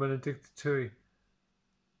tecum benedictum tui,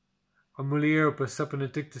 omnibus,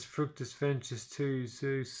 benedictus fructus ventris tui,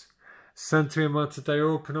 Jesus. Sancta Mater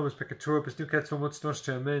Dei, pro nobis peccatoribus, nunc et in mortis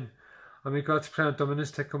nostri. Amen. Amen. God's plan,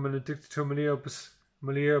 Dominus tecum benedictum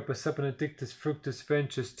omnibus, benedictus fructus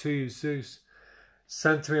ventris tui, Jesus.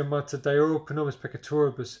 Sancta Mater Dei, pro nobis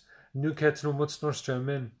peccatoribus, nunc et in mortis nostri.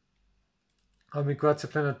 Amen. Amen. Gratia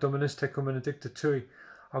plena Dominus tecum benedicta tui,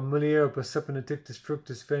 omnibus benedictus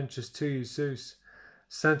fructus ventris tui, Jesus.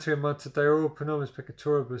 Sancta Mater Dei, pro nobis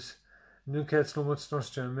peccatoribus, nunc et in mortis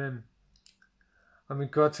nostri. Amen. Amen.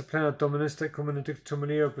 Gratia plena Dominus tecum benedicta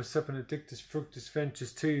omnibus benedictus fructus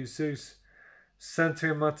ventris tui, Jesus.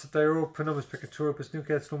 Sancta Mater Dei, pro nobis peccatoribus, nunc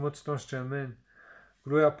et in mortis nostri. Amen.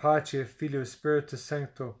 Gloria Patri, Filio, Spiritus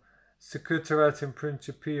Sancto, sicut erat in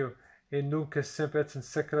principio, et nunc et semper et in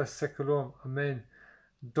saecula saeculorum. Amen.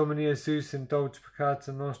 Domini Jesus, indulge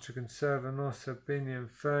peccata nostra, conserva nos a bene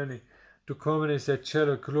inferni, duc homines et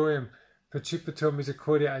cielo gloriam, principito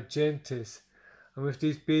misericordia agentes. And with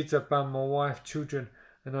these beads I bound my wife, children,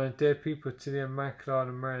 and our dear people to the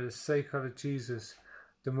Immaculate Mary, the sacred of Jesus,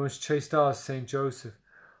 the most chaste hour, Saint Joseph,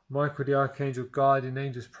 Michael the Archangel, guardian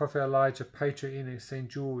angels, Prophet Elijah, Patriarch Enoch, Saint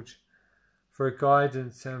George, for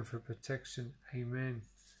guidance and for protection. Amen.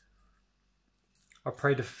 I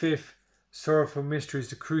pray the fifth sorrowful mystery is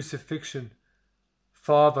the crucifixion.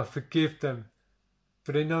 Father, forgive them,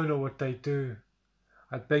 for they know not what they do.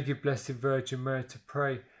 I beg you, Blessed Virgin Mary, to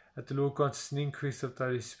pray that the Lord grant us an increase of the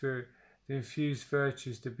Holy Spirit, the infused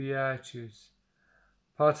virtues, the beatitudes.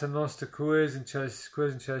 Pater noster, quis in celis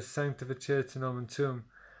sanctificetur nomen tuum,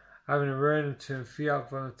 avere regnum tuum,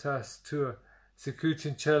 fiat voluntas tua, secut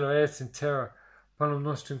in cielo et in terra. Panem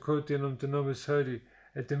nostrum quotidianum de nobis hodie,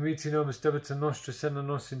 et dimitti nobis debitor nostris, et non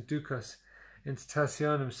nos inducas in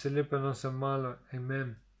tentationem, sed libera nos a malo.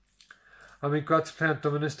 Amen. Amen. Gratia plena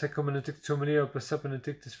Dominus tecum benedictum omnibus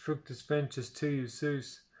benedictus fructus ventris tui,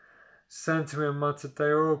 Jesus. Sancta Mater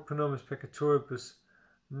Dei, pro nobis peccatoribus,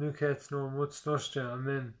 nunc et in mortis nostri.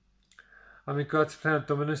 Amen. Amen. Gratia plena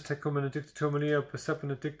Dominus tecum benedictum omnibus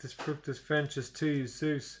benedictus fructus ventris tui,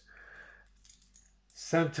 Jesus.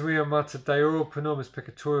 Sancta Mater Dei, pro nobis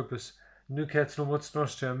peccatoribus, nunc et in mortis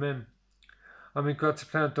nostri. Amen. Amen. Gratia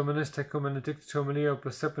plena Dominus tecum benedictum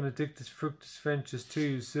omnibus benedictus fructus ventris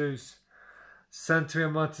tui, Jesus. Sancta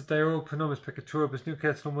Mater Dei, pro nobis peccatoribus, nunc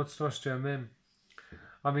et in mortis nostri. Amen.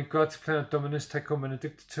 Amen. Gratia plena Dominus tecum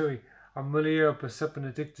benedicta tui, omnibus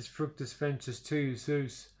benedictus fructus ventris tui,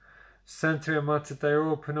 Jesus. Sancta Mater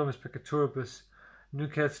Dei, pro nobis peccatoribus,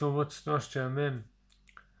 nunc et non mortis nostri. Amen.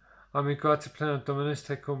 Amigrate plena Dominus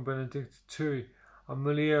tecum benedicta tui,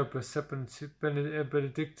 mulieribus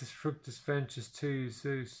benedictus fructus ventris tui,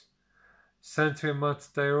 Iesus. Sancta Mater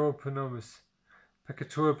Dei, ora pro nobis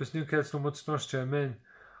peccatoribus, nunc et non mortis nostri. Amen.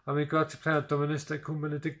 Amigrate plena Dominus tecum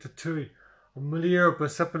benedicta tui,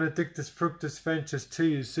 mulieribus benedictus fructus ventris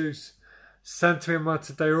tui, Iesus. Sancta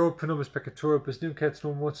Mater Dei, ora pro nobis peccatoribus, nunc et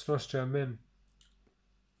non mortis nostri. Amen.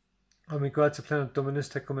 Amigrate plena Dominus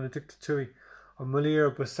tecum benedicta tui,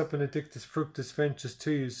 mulieribus benedictus fructus ventris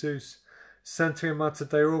tui, Iesus. Sancta Mater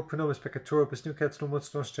Dei, ora pro nobis peccatoribus, nunc et non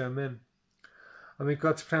mortis nostri. Amen.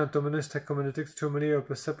 Amigrate plena Dominus tecum benedicta tui,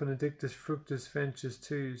 mulieribus benedictus fructus ventris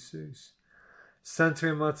tui, Iesus.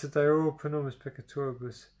 Sancta Mater Dei, ora pro nobis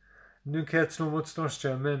peccatoribus, nunc et non mortis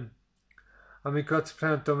nostri. Amen. Amigrate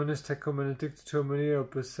plena Dominus tecum benedicta tui,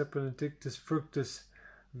 mulieribus benedictus fructus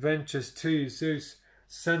ventris tui, Iesus.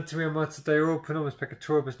 Sancta Mater Dei, ora pro nobis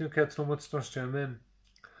peccatoribus, nunc et non mortis nostri. Amen.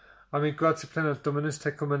 Amigrate plena Dominus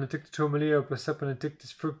tecum benedicta tui, mulieribus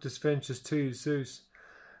benedictus fructus ventris tui, Iesus.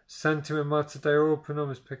 Sancta Mater Dei, ora pro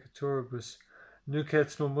nobis peccatoribus, nunc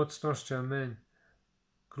et non mortis nostri. Amen.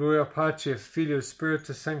 Gloria Patri, Filio,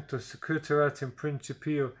 Spiritus Sanctus, sicut erat in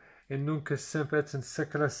principio, et nunc et semper et in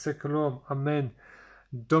saecula saeculorum. Amen.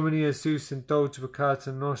 Domini Iesus, indulge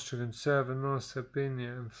peccata nostra, conserva nos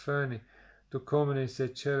abinia inferni, documines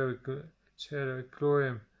et cielo et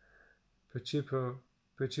gloriam, percipo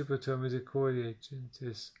tua misericordia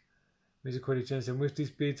gentis. And with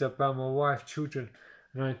these beads I bound my wife, children,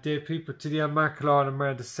 and I dear people to the Immaculate Heart of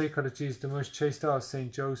Mary, the sacred of Jesus, the most chaste heart of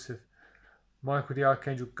Saint Joseph, Michael the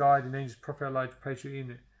Archangel, guide, and angels, prophet, Elijah, Patriot,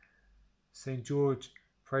 Enoch, Saint George,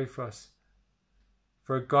 pray for us,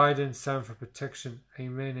 for guidance and for protection.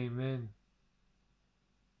 Amen, amen.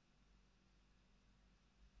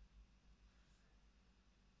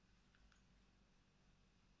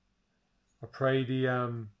 I pray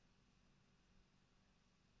the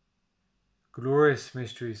glorious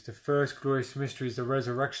mysteries. The first glorious mystery is the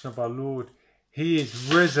resurrection of our Lord. He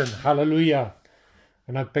is risen. Hallelujah.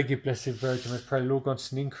 And I beg you, Blessed Virgin, I pray, Lord God,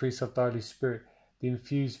 an increase of the Holy Spirit, the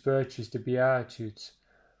infused virtues, the beatitudes.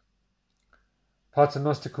 Pater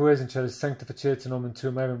noster qui es in celis, sanctificetur nomen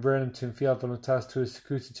tuum, eram regnum tuum, fiat voluntas tua,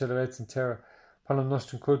 sicut in cielo et in terra. Panem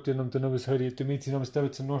nostrum quotidianum de nobis hodie, et dimitti nobis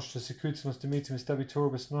debita nostra, sicut nos dimittimus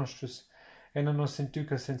debitoribus nostris, et non nos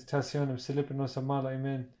inducas in tentationem, sed libera nos a malo.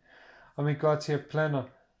 Amen. Amen. Gratia plena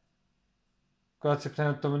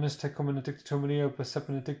Dominus tecum benedicta tui, mulieribus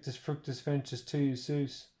benedictus fructus ventris tui,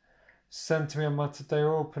 Iesus. Sancta Mater Dei,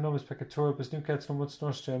 ora pro nobis peccatoribus, nunc et non mortis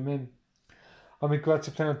nostri. Amen. Amen.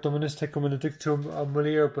 Gratia plena Dominus tecum benedicta tui,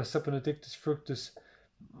 mulieribus benedictus fructus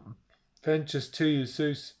ventris tui,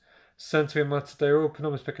 Iesus. Sancta Mater Dei, ora pro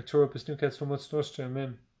nobis peccatoribus, nunc et non mortis nostri.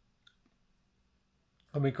 Amen.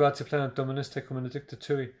 Amen. Gratia plena Dominus tecum benedicta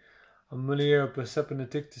tui, mulieribus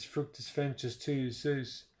benedictus fructus ventris tui,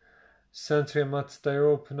 Iesus. Sancta Mater Dei,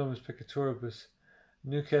 ora pro nobis peccatoribus,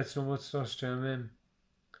 nunc et non mortis nostri. Amen.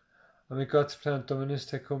 Amen. Gratia plena Dominus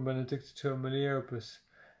tecum benedicta tui, mulieribus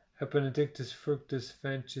benedictus fructus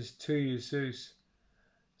ventris tui, Iesus.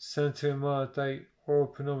 Sancta Mater Dei, ora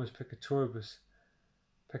pro nobis peccatoribus,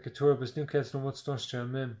 nunc et non mortis nostri.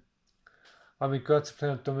 Amen. Amen. Gratia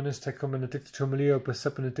plena Dominus tecum benedicta tui,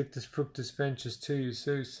 mulieribus benedictus fructus ventris tui,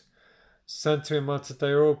 Iesus. Sancta Mater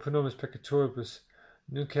Dei, ora pro nobis peccatoribus,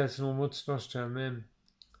 nunc et non mortis nostri. Amen.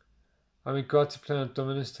 Amen. Gratia plena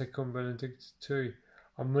Dominus tecum benedicta tui,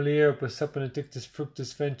 mulieribus benedictus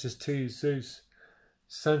fructus ventris tui, Iesus.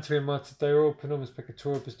 Sancta Mater Dei, ora pro nobis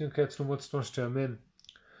peccatoribus, nunc et non mortis nostri. Amen.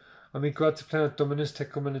 Amen. Gratia plena Dominus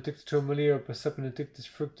tecum benedicta tui, mulieribus benedictus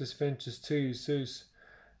fructus ventris tui, Iesus.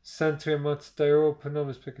 Sancta Mater Dei, ora pro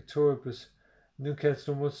nobis peccatoribus, nunc et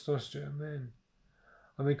non mortis nostri. Amen.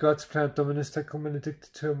 Amen. Gratia plena Dominus tecum benedicta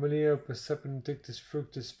tui, mulieribus benedictus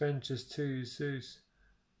fructus ventris tui, Iesus.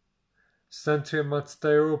 Sancta Mater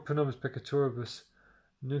Dei, ora pro nobis peccatoribus,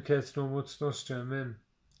 nunc et non mortis nostri. Amen.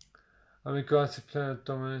 Amen. Gratia plena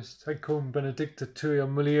Dominus tecum benedicta tui,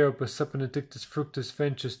 mulieribus benedictus fructus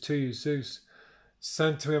ventris tui, Iesus.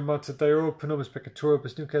 Sancta Mater Dei, ora pro nobis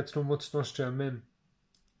peccatoribus, nunc et non mortis nostri. Amen.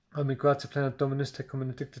 Amen. Gratia plena Dominus tecum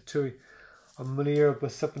benedicta tui,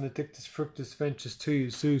 mulieribus benedictus fructus ventris tui,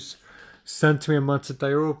 Iesus. Sancta Mater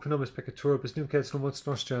Dei, ora pro nobis peccatoribus, nunc et non mortis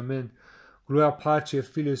nostri. Amen. Gloria Patri,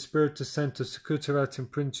 Filio, Spiritus Sanctus, sicut erat in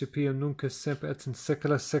principio, nunc et semper et in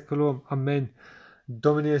saecula saeculorum. Amen.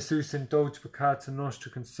 Domini Iesus, indulge peccata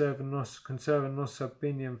nostra, conserva nos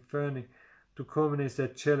abinia inferni, documines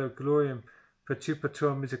et cielo gloriam, percipa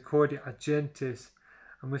tua misericordia agentis.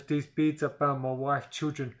 And with these beads I bound my wife,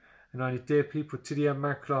 children, and I dear people to the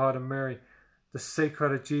Immaculate Heart of Mary, the Sacred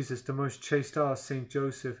Heart of Jesus, the most chaste heart, Saint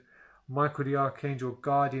Joseph, Michael the Archangel,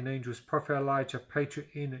 guardian angels, Prophet Elijah, Patriot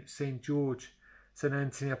Enoch, Saint George, Saint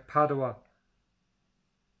Anthony of Padua,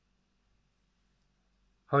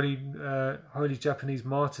 Holy Japanese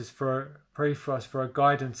Martyrs, pray for us for our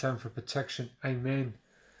guidance and for protection. Amen.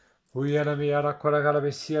 The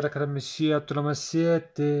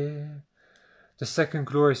second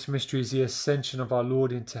glorious mystery is the ascension of our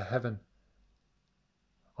Lord into heaven.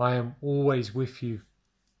 I am always with you.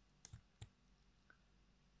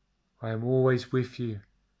 I am always with you.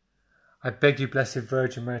 I beg you, Blessed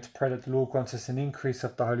Virgin Mary, to pray that the Lord grant us an increase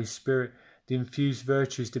of the Holy Spirit, the infused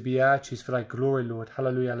virtues, the beatitudes for thy glory, Lord.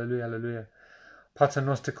 Hallelujah, hallelujah, hallelujah. Pater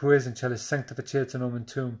noster qui es in celis, sanctificetur nomen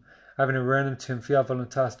tuum, avene renum tuum, fiat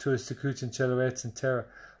voluntas tua, secut in cielo et in terra,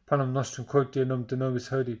 panem nostrum quotidianum nom de nobis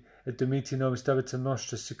hodie, et dimiti nobis debita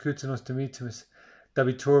nostra, secut nos dimitimus,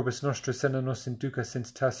 debitoribus nostris, et nos inducas in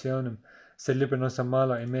tentationem, sed libera nos a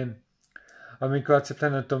malo. Amen. Amen. Gratia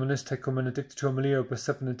plena Dominus tecum, benedicta Maria, per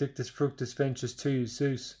benedictus fructus ventris tui,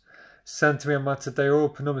 Iesus. Santa Maria Mater Dei, ora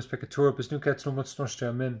pro nobis peccatoribus, nunc et in mortis nostrae.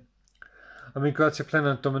 Amen. Amen. Gratia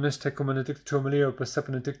plena Dominus tecum, benedicta Maria, per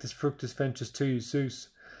benedictus fructus ventris tui, Iesus.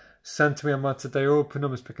 Santa Maria Mater Dei, ora pro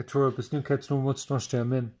nobis peccatoribus, nunc et in mortis nostrae.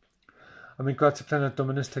 Amen. Amen. Gratia plena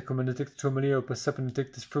Dominus tecum, benedicta Maria, per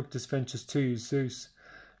benedictus fructus ventris tui, Iesus.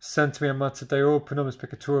 Santa Maria Mater Dei, ora pro nobis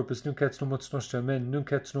peccatoribus, nunc et in mortis nostrae. Amen.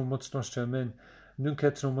 Nunc et in mortis nostrae. Amen. Nunc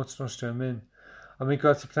et in mortis nostrae. Amen. Amen.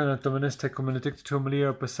 Gratia plena Dominus tecum, benedicta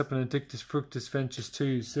Maria, per benedictus fructus ventris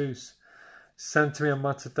tui, Iesus. Santa Maria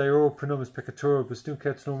Mater Dei, ora pro nobis peccatoribus, nunc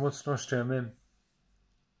et in mortis nostrae. Amen.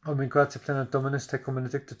 Amen. Gratia plena Dominus tecum,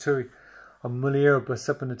 benedicta tui, Maria, per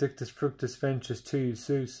benedictus fructus ventris tui,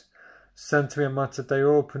 Iesus. Santa Maria Mater Dei,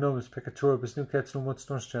 ora pro nobis peccatoribus, nunc et in mortis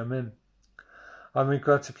nostrae. Amen. Amen.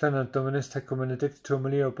 Gratia plena Dominus tecum, benedicta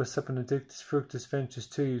Maria, per benedictus fructus ventris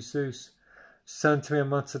tui, Iesus. Santa Maria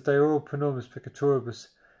Mater Dei, ora pro nobis peccatoribus,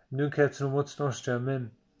 nunc et in mortis nostrae.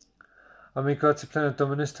 Amen. Amen. Gratia plena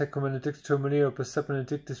Dominus tecum, benedicta Maria, per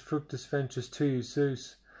benedictus fructus ventris tui,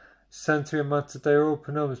 Iesus. Santa Maria Mater Dei, ora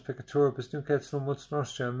pro nobis peccatoribus, nunc et in mortis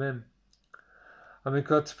nostrae. Amen. Amen.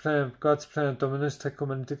 Gratia plena Dominus tecum,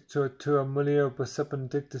 benedicta Maria, per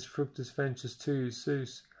benedictus fructus ventris tui,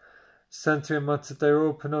 Iesus. Santa Maria Mater Dei,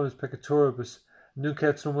 ora pro nobis peccatoribus, nunc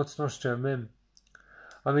et in mortis nostrae. Amen.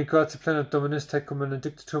 Amen. Gratia plena Dominus tecum,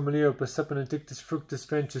 benedicta Maria, per benedictus fructus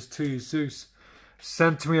ventris tui, Iesus.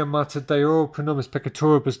 Santa Maria Mater Dei, ora pro nobis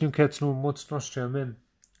peccatoribus, nunc et in mortis nostrae. Amen.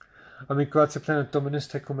 Amen. Gratia plena Dominus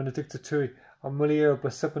tecum, benedicta tui, Maria,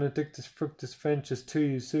 per benedictus fructus ventris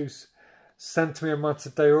tui, Iesus. Santa Maria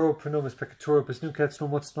Mater Dei, ora pro nobis peccatoribus, nunc et in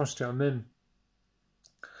mortis nostrae. Amen.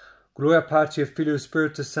 Gloria Patri et Filio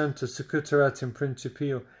Spiritus Sanctus, sicut erat in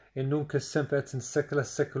principio, et nunc et semper et in saecula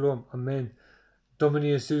saeculorum. Amen.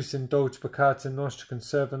 Domini Iesus, indulge peccata nostra,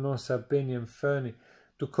 conserva nos a bene inferni,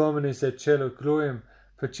 duc homines et cielo gloriam,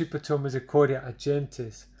 percipitur misericordia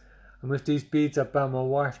agentes. And with these beads I bow my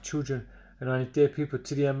wife, children, and our dear people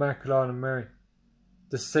to the Immaculate and Mary,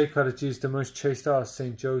 the Sacred Heart of Jesus, the most chaste heart,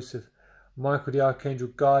 Saint Joseph, Michael the Archangel,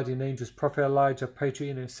 guardian angels, Prophet Elijah,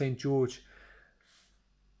 Patriot Enoch, Saint George,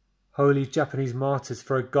 Holy Japanese Martyrs,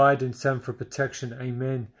 for a guidance and for protection.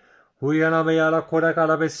 Amen. Huyana meyala kora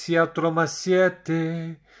kalabesia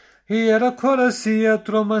tromasiete, hiera korasia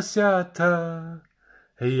tromasiata,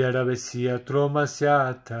 hiera besia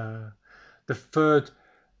tromasiata. The third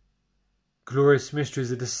glorious mystery is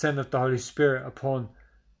the descent of the Holy Spirit upon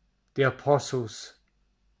the apostles.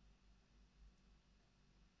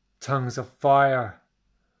 Tongues of fire,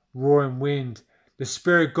 roaring wind. The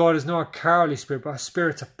Spirit of God is not a cowardly spirit, but a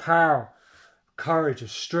spirit of power, courage,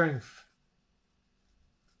 of strength.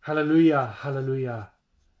 Hallelujah, hallelujah.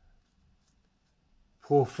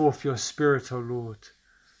 Pour forth your Spirit, O Lord.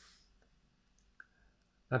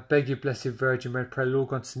 I beg you, Blessed Virgin Mary, pray, Lord,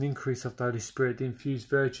 grant an increase of the Holy Spirit, the infused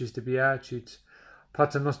virtues, the beatitudes.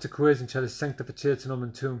 Pater noster qui es in celis, sanctificetur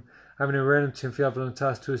nomen tuum, avene renum tuum, fiat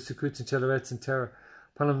voluntas tua, secut in cielo et in terra.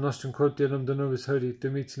 Panem nostrum quotidianum de nobis hodie,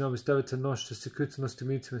 dimiti nobis debita nostra, secut nos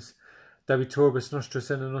dimitimus, debitoribus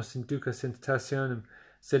nostris, et nos inducas in tentationem,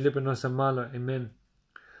 sed libera nos a malo. Amen.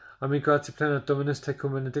 Amen. Gratia plena Dominus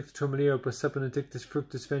tecum, benedicta Maria, per benedictus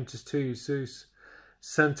fructus ventris tui, Iesus.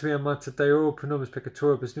 Santa Maria Mater Dei, ora pro nobis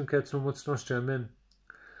peccatoribus, nunc et in mortis nostrae. Amen.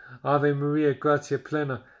 Ave Maria, gratia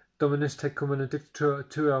plena, Dominus tecum, benedicta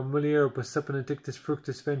tua Maria, per benedictus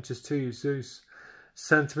fructus ventris tui, Iesus.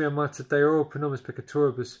 Santa Maria Mater Dei, ora pro nobis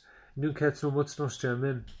peccatoribus, nunc et in mortis nostrae.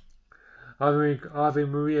 Amen. Ave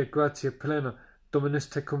Maria, gratia plena, Dominus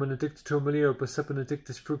tecum, benedicta Maria, per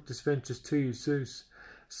benedictus fructus ventris tui, Iesus.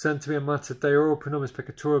 Santa Maria Mater Dei, ora pro nobis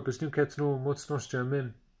peccatoribus, nunc et in hora mortis nostri.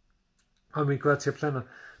 Amen. Ave gratia plena,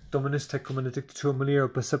 Dominus tecum, benedicta tu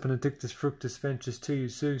mulieribus, et benedictus fructus ventris tui,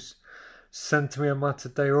 Iesus. Santa Maria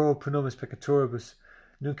Mater Dei, ora pro nobis peccatoribus,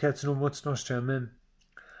 nunc et in hora mortis nostri. Amen.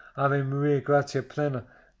 Ave Maria, gratia plena,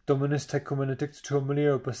 Dominus tecum, benedicta tu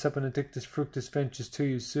mulieribus, et benedictus fructus ventris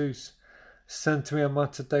tui, Iesus. Santa Maria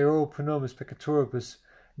Mater Dei, ora pro nobis peccatoribus,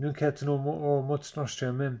 nunc et in hora mortis nostri.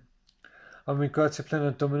 Amen. Ave gratia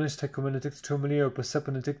plena, Dominus tecum, benedicta tu mulieribus, et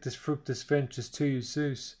benedictus fructus ventris tui,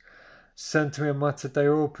 Iesus. Santa Maria Mater Dei,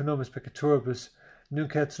 ora pro nobis peccatoribus,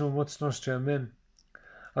 nunc et in hora mortis nostri. Amen.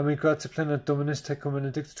 Ave gratia plena, Dominus tecum,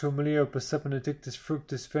 benedicta tu mulieribus, et benedictus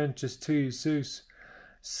fructus ventris tui, Iesus.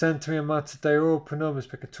 Santa Maria Mater Dei, ora pro nobis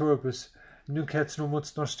peccatoribus, nunc et in hora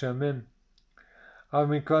mortis nostri. Amen.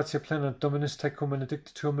 Ave gratia plena, Dominus tecum,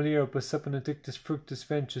 benedicta tu mulieribus, et benedictus fructus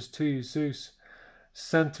ventris tui, Iesus.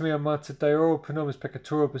 Santa Maria Mater Dei, ora pro nobis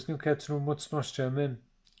peccatoribus, nunc et in hora mortis nostri. Amen.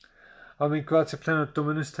 Ave gratia plena,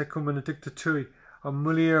 Dominus tecum, benedicta tui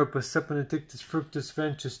mulieribus, et benedictus fructus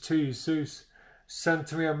ventris tui, Iesus.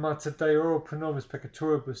 Santa Maria Mater Dei, ora pro nobis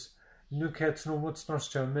peccatoribus, nunc et in hora mortis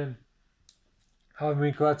nostri. Amen.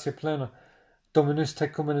 Ave gratia plena, Dominus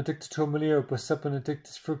tecum, benedicta tu mulieribus, et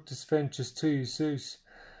benedictus fructus ventris tui, Iesus.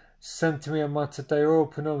 Santa Maria Mater Dei, ora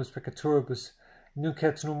pro nobis peccatoribus, nunc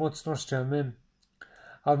et in hora mortis nostri. Amen.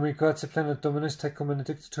 Ave gratia plena, Dominus tecum,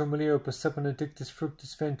 benedicta tu mulieribus, et benedictus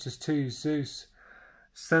fructus ventris tui, Iesus.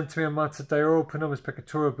 Santa Maria Mater Dei, ora pro nobis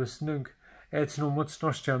peccatoribus, nunc et in hora mortis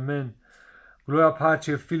nostri. Amen. Gloria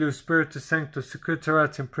Patri, Filio, Spiritus Sancto, sicut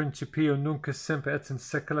erat in principio, nunc et semper et in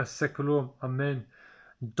saecula saeculorum. Amen.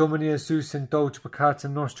 Domini Iesus, indulge peccata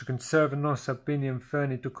nostra, conserva nos ab bene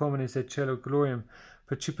inferni, duc homines et cielo gloriam,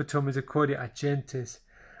 percipitur misericordia agentes.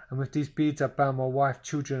 And with these beads I bow my wife,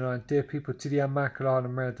 children, and our dear people to the Immaculate Heart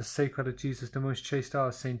of Mary, the Sacred Heart of Jesus, the most chaste Heart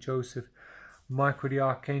of Saint Joseph, Michael the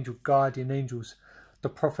Archangel, guardian angels, the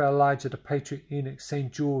Prophet Elijah, the Patriarch Enoch,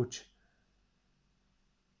 Saint George,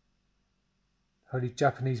 Holy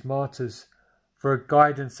Japanese Martyrs, for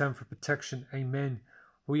guidance and for protection. Amen.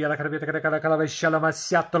 The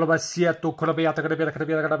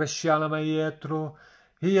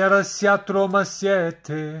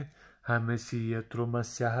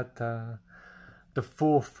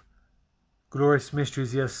fourth glorious mystery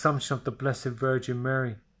is the Assumption of the Blessed Virgin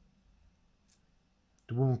Mary.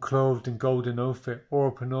 The woman clothed in golden outfit,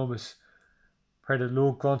 ora pro nobis. Pray that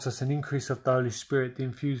Lord grants us an increase of the Holy Spirit, the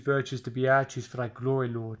infused virtues, the beatitudes for thy glory,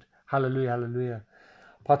 Lord. Hallelujah, hallelujah.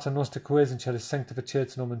 Pater noster qui es in cielo,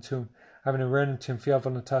 sanctificetur nomen tuum, having a regnum fiat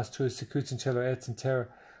voluntas tuas, sicut in cielo et in terra.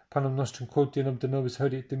 Panem nostrum quotidianum de nobis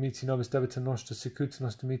hodie, dimitti nobis debita nostra, sicut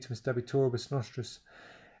nos dimittimus debitoribus nostris,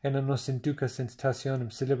 et non nos inducas in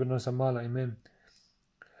tentationem, sed libera nos a mala. Amen.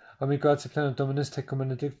 Ave gratia plena, Dominus tecum,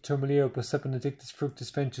 benedicta tu mulieribus, et benedictus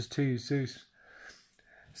fructus ventris tui, Iesus.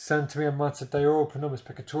 Santa Maria Mater Dei, ora pro nobis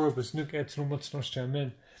peccatoribus, nunc et in hora mortis nostri.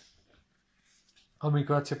 Amen. Ave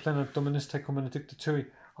gratia plena, Dominus tecum, benedicta tui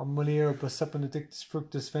mulieribus, et benedictus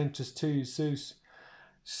fructus ventris tui, Iesus.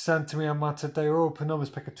 Santa Maria Mater Dei, ora pro nobis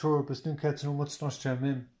peccatoribus, nunc et in hora mortis nostri.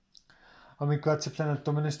 Amen. Ave gratia plena,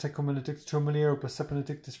 Dominus tecum, benedicta tu mulieribus, et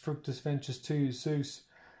benedictus fructus ventris tui, Iesus.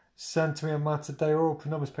 Santa Maria Mater Dei, ora pro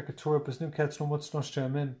nobis peccatoribus, nunc et in hora mortis nostri.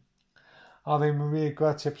 Amen. Ave Maria,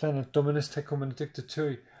 gratia plena, Dominus tecum, benedicta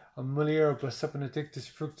tui mulieribus, et benedictus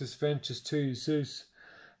fructus ventris tui, Iesus.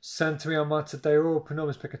 Santa Maria Mater Dei, ora pro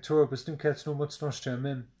nobis peccatoribus, nunc et in hora mortis nostri.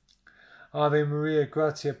 Amen. Ave Maria,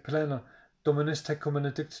 gratia plena, Dominus tecum,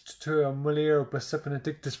 benedicta tui mulieribus, et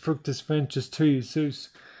benedictus fructus ventris tui, Iesus.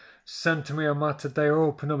 Santa Maria Mater Dei,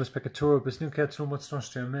 ora pro nobis peccatoribus, nunc et in hora mortis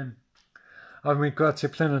nostri. Amen. Ave gratia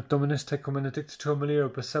plena, Dominus tecum, benedicta tu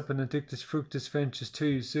mulieribus, et benedictus fructus ventris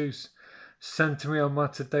tui, Iesus. Santa Maria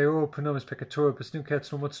Mater Dei, ora pro nobis peccatoribus, nunc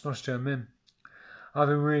et in hora mortis nostri. Amen.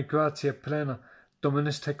 Ave Maria, gratia plena,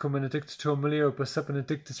 Dominus tecum, benedicta tu mulieribus, et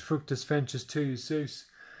benedictus fructus ventris tui, Iesus.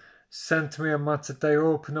 Santa Maria Mater Dei,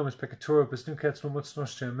 ora pro nobis peccatoribus, nunc et in hora mortis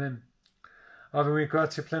nostri. Amen. Ave Maria,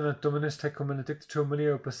 gratia plena, Dominus tecum, benedicta tu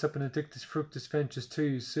mulieribus, et benedictus fructus ventris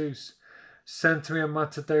tui, Iesus. Santa Maria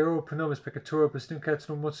Mater Dei, ora pro nobis peccatoribus, nunc et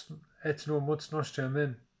in hora mortis nostri.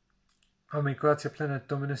 Amen. Ave gratia plena,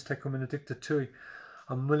 Dominus tecum, benedicta tui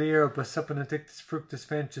mulieribus, et benedictus fructus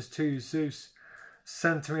ventris tui, Iesus.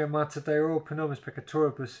 Santa Maria Mater Dei, ora pro nobis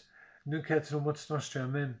peccatoribus, nunc et in hora mortis nostri.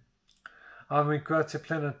 Amen. Ave gratia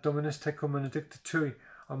plena, Dominus tecum, benedicta tui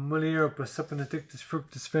mulieribus, et benedictus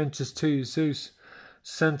fructus ventris tui, Iesus.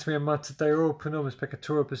 Santa Maria Mater Dei, ora pro nobis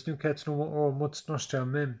peccatoribus, nunc et in hora mortis nostri.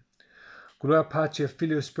 Amen. Gloria Patri,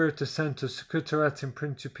 Filio, Spiritus Sancto, sicut erat in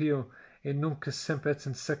principio, et nunc et semper et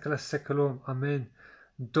in saecula saeculorum. Amen.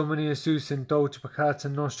 Domini Jesus indulge peccata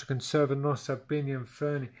nostra, conserva nostra bene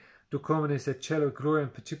inferni, ducomines et cielo gloria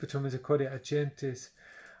and perpetuum misericordia agentes.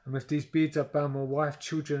 And with these beads I bound my wife,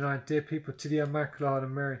 children, and I, dear people, to the Immaculate Heart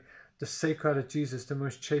of Mary, the Sacred Heart of Jesus, the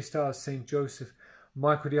most chaste heart of Saint Joseph,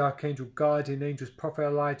 Michael the Archangel, guardian angels, Prophet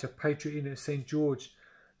Elijah, Patriarch of Saint George,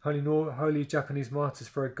 Holy Japanese Martyrs,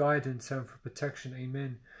 for a guidance and for protection.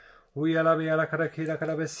 Amen.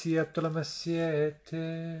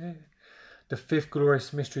 The fifth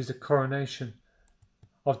glorious mystery is the coronation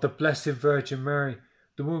of the Blessed Virgin Mary,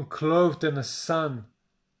 the woman clothed in the sun.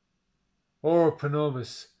 Ora pro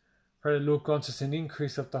nobis. Pray that Lord grant us an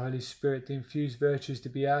increase of the Holy Spirit, the infused virtues, the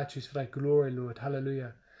beatitudes for thy glory, Lord.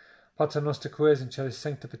 Hallelujah. Pater noster quaes in celis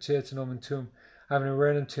sanctificetur nomen tuum, having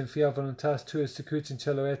regnum tuum fiat voluntas tuas, secut in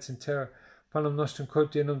cielo et in terra, panem nostrum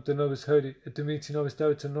quotidianum de nobis hodie, et dimiti nobis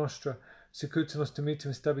debita nostra, secut nos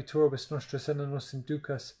dimittimus debitoribus nostra, et nos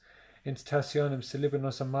inducas in tentationem, sed libera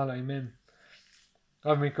nos a malo. Amen.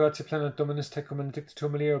 Ave gratia plena Dominus tecum, benedicta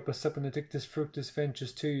mulieribus, et benedictus fructus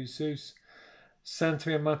ventris tui, Jesus. Santa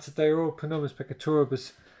Maria Mater Dei, ora pro nobis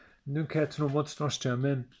peccatoribus, nunc et in mortis nostrae.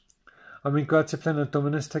 Amen. Ave gratia plena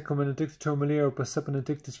Dominus tecum, benedicta mulieribus, et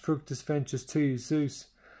benedictus fructus ventris tui, Jesus.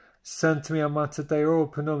 Santa Maria Mater Dei, ora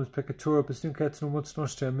pro nobis peccatoribus, nunc et in mortis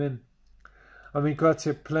nostrae. Amen. Ave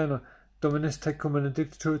gratia plena Dominus tecum,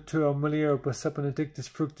 benedicta mulieribus, et benedictus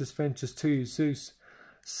fructus ventris tui, Jesus.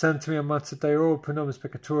 Santa Maria Mater Dei, ora pro nobis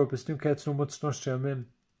peccatoribus, nunc et in mortis nostrae. Amen.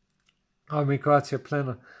 Ave gratia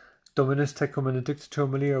plena Dominus tecum, benedicta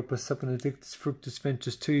mulieribus, et benedictus fructus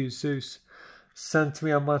ventris tui, Jesus. Santa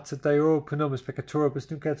Maria Mater Dei, ora pro nobis peccatoribus,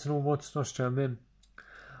 nunc et in mortis nostrae. Amen.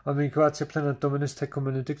 Ave gratia plena Dominus tecum,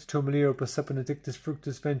 benedicta mulieribus, et benedictus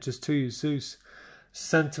fructus ventris tui, Jesus.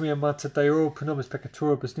 Santa Maria Mater Dei, ora pro nobis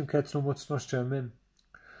peccatoribus, nunc et in mortis nostrae. Amen.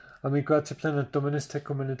 Ave gratia plena Dominus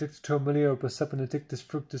tecum, benedicta mulieribus, et benedictus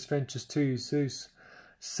fructus ventris tui, Jesus.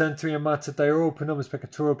 Santa Maria Mater Dei, ora pro nobis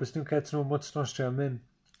peccatoribus, nunc et in mortis nostrae. Amen.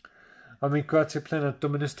 Ave gratia plena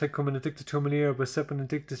Dominus tecum, benedicta mulieribus, et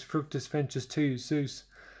benedictus fructus ventris tui, Jesus.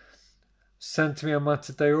 Santa Maria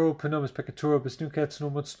Mater Dei, ora pro nobis peccatoribus, nunc et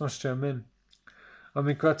in mortis nostrae. Amen.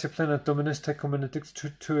 Ave gratia plena Dominus tecum,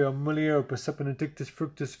 benedicta mulieribus, et benedictus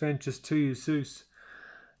fructus ventris tui, Jesus.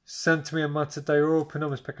 Santa Maria Mater Dei, ora pro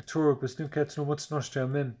nobis peccatoribus, nunc et in mortis nostrae.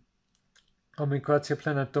 Amen. Ave gratia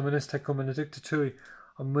plena Dominus tecum, benedicta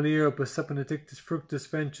mulieribus, et benedictus fructus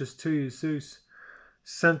ventris tui, Jesus.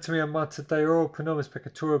 Santa Maria Mater Dei, ora pro nobis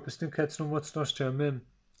peccatoribus, nunc et in mortis nostrae. Amen.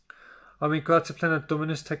 Ave gratia plena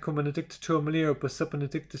Dominus tecum, benedicta mulieribus, et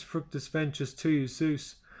benedictus fructus ventris tui,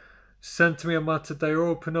 Jesus. Santa Maria Mater Dei,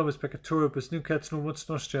 ora pro nobis peccatoribus, nunc et in mortis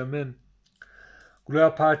nostrae. Amen.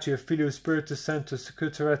 Gloria Patri, Filio Spiritus Sanctus,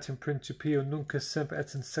 secutor et in principio, nunc et semper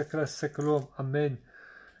et in saecula saeculorum. Amen.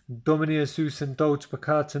 Domini Jesus indulge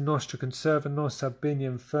peccata nostra, conserva nos a bene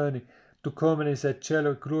inferni, ducomines et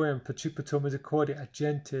cielo gloria and perpetuum misericordia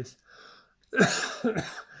agentes.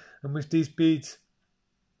 And with these beads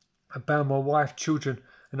I bound my wife, children,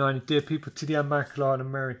 and I, dear people, to the Immaculate Heart of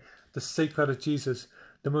Mary, the Sacred Heart of Jesus,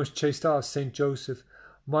 the most chaste heart of Saint Joseph,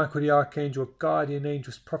 Michael the Archangel, guardian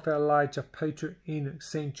angels, Prophet Elijah, Patriarch Enoch,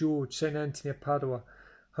 Saint George, Saint Anthony of Padua,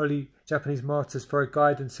 Holy Japanese Martyrs, for a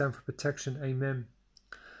guidance and for protection. Amen.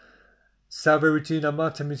 Salve Regina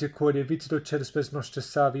Mater Misericordiae, vita dulcedo spes nostra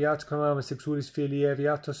salvi, at clamamus exulis filii Evi,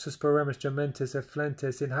 atos suspiramus gementes et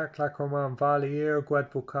flentes, in hac lacrimarum vale, ergo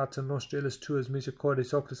advocata nostra illis tuas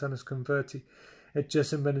misericordias oculis annus converti, et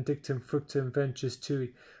jesum benedictum fructum ventris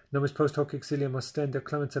tui, nobis post hoc exilium ostenda,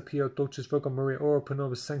 clementa pio, dulcis Virgo Maria, ora pro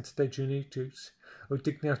nobis sancta Dei genitrix, o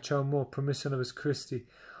dignatio amor, promisso nobis Christi,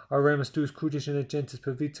 oremus duus crucis in agentes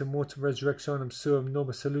per vitam mortem resurrectionem suum,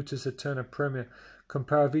 nobis salutis aeterna premia,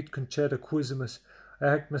 comparavit concerta quisimus,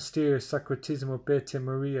 ec mysterius sacratisimo Beatia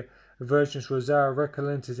Maria, Virginis Rosario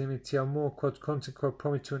recolentes imitia amor, quod consecro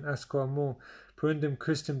promitunt asco amor, perundum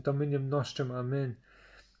Christum Dominium nostrum. Amen.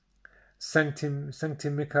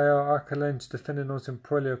 Sanctim Michael Archangelus, defende nos in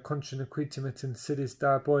prolio, contra nequitim et insidiis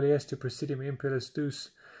diaboli estu presidium impius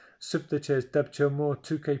dus, subdices debitio amor,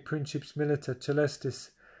 tuque principes milita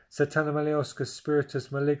celestis, Satanam maleoscus spiritus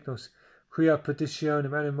malignos, quia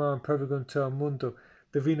perditionem animarum perviguntur al mundo,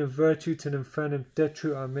 divinum virtutem infernum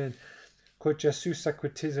detru. Amen. Quod Jesus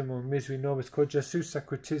sacratissimum miseri nobis, quod Jesus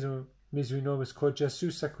sacratissimum miseri nobis, quod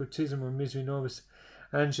Jesus sacratissimum miseri nobis,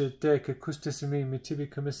 Angel Dei, que custis in me, me tibi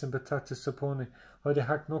commissum batatis suppone, hodie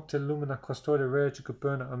hac nocte lumina custodia regi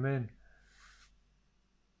burna. Amen.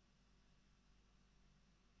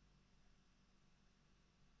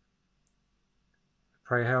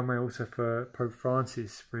 Pray Hail Mary also for Pope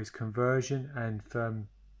Francis, for his conversion, and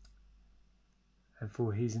and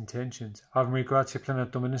for his intentions. Ave Maria, gratia plena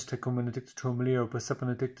Dominus tecum, benedicta mulieribus, blessed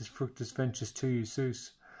benedictus fructus ventris tui,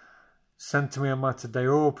 Iesus. Santa Maria Mater Dei,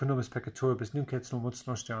 pro nobis peccatoribus, nunc et in hora mortis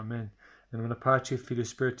nostre. Amen. In nomine Patri, Filii,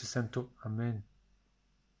 Spiritus Sancto. Amen.